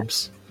pink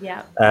robes.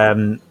 Yeah.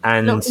 And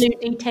little blue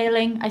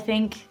detailing, I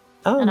think.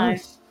 Oh,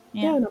 nice.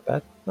 Yeah, not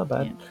bad.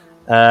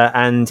 Yeah.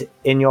 And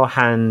in your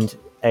hand,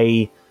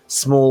 a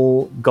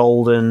small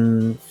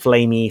golden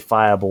flamey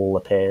fireball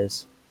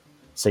appears.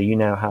 So you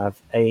now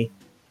have a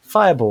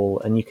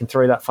fireball, and you can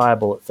throw that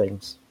fireball at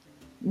things.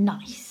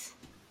 Nice.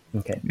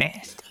 Okay.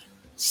 Nasty.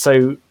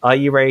 So, are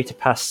you ready to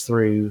pass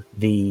through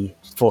the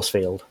force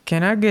field?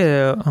 Can I get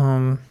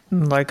a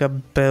like a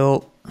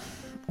belt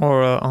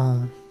or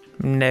a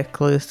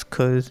necklace?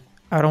 Cause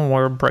I don't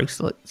wear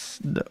bracelets.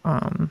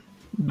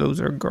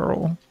 Those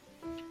are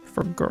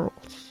for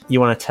girls. You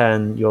want to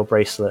turn your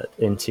bracelet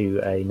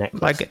into a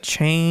necklace, like a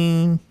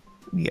chain?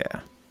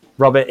 Yeah.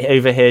 Robert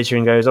overhears you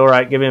and goes, "All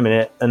right, give me a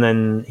minute." And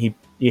then you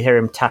hear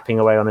him tapping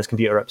away on his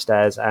computer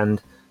upstairs,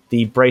 and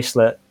the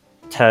bracelet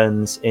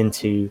turns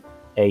into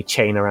a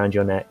chain around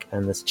your neck,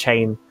 and this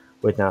chain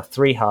with now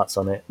 3 hearts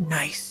on it.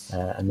 Nice.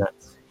 And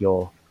that's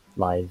your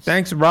lives.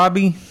 Thanks,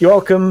 Robbie. You're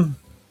welcome.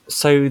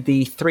 So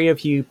the 3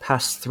 of you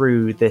pass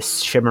through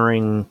this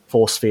shimmering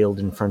force field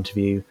in front of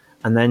you,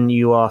 and then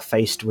you are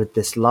faced with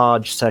this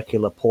large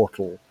circular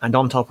portal, and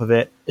on top of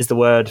it is the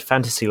word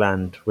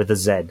Fantasyland with a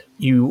Z.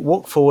 You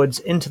walk forwards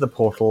into the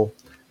portal,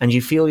 and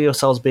you feel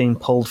yourselves being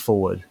pulled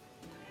forward.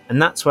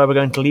 And that's where we're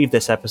going to leave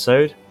this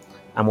episode,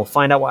 and we'll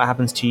find out what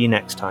happens to you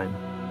next time.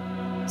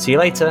 See you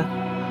later.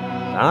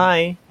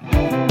 Bye.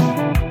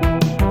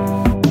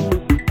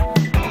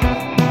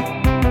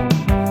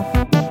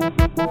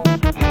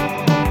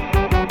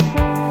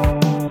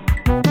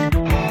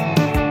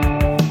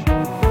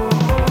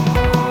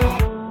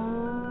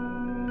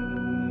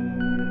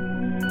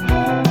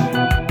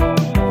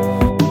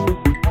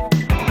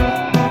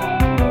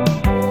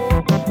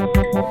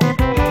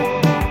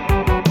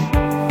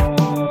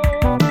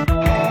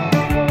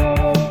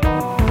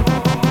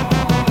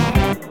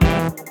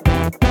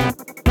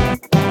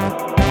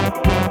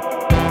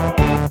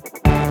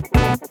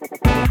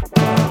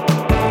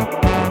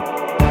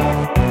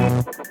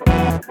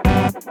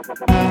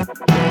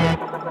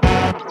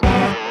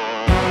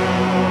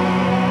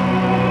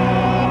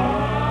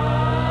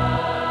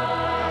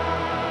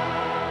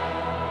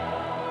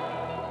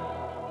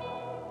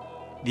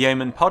 The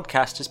Omen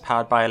podcast is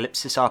powered by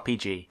Ellipsis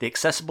RPG, the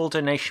accessible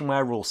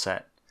donationware rule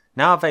set,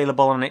 now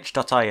available on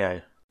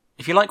itch.io.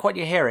 If you like what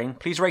you're hearing,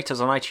 please rate us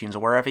on iTunes or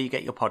wherever you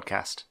get your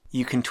podcast.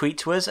 You can tweet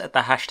to us at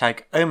the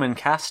hashtag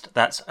OmenCast,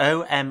 that's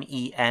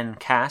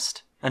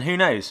OMENcast, and who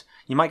knows,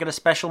 you might get a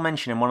special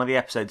mention in one of the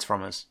episodes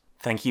from us.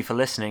 Thank you for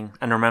listening,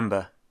 and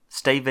remember,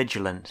 stay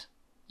vigilant.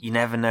 You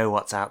never know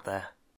what's out there.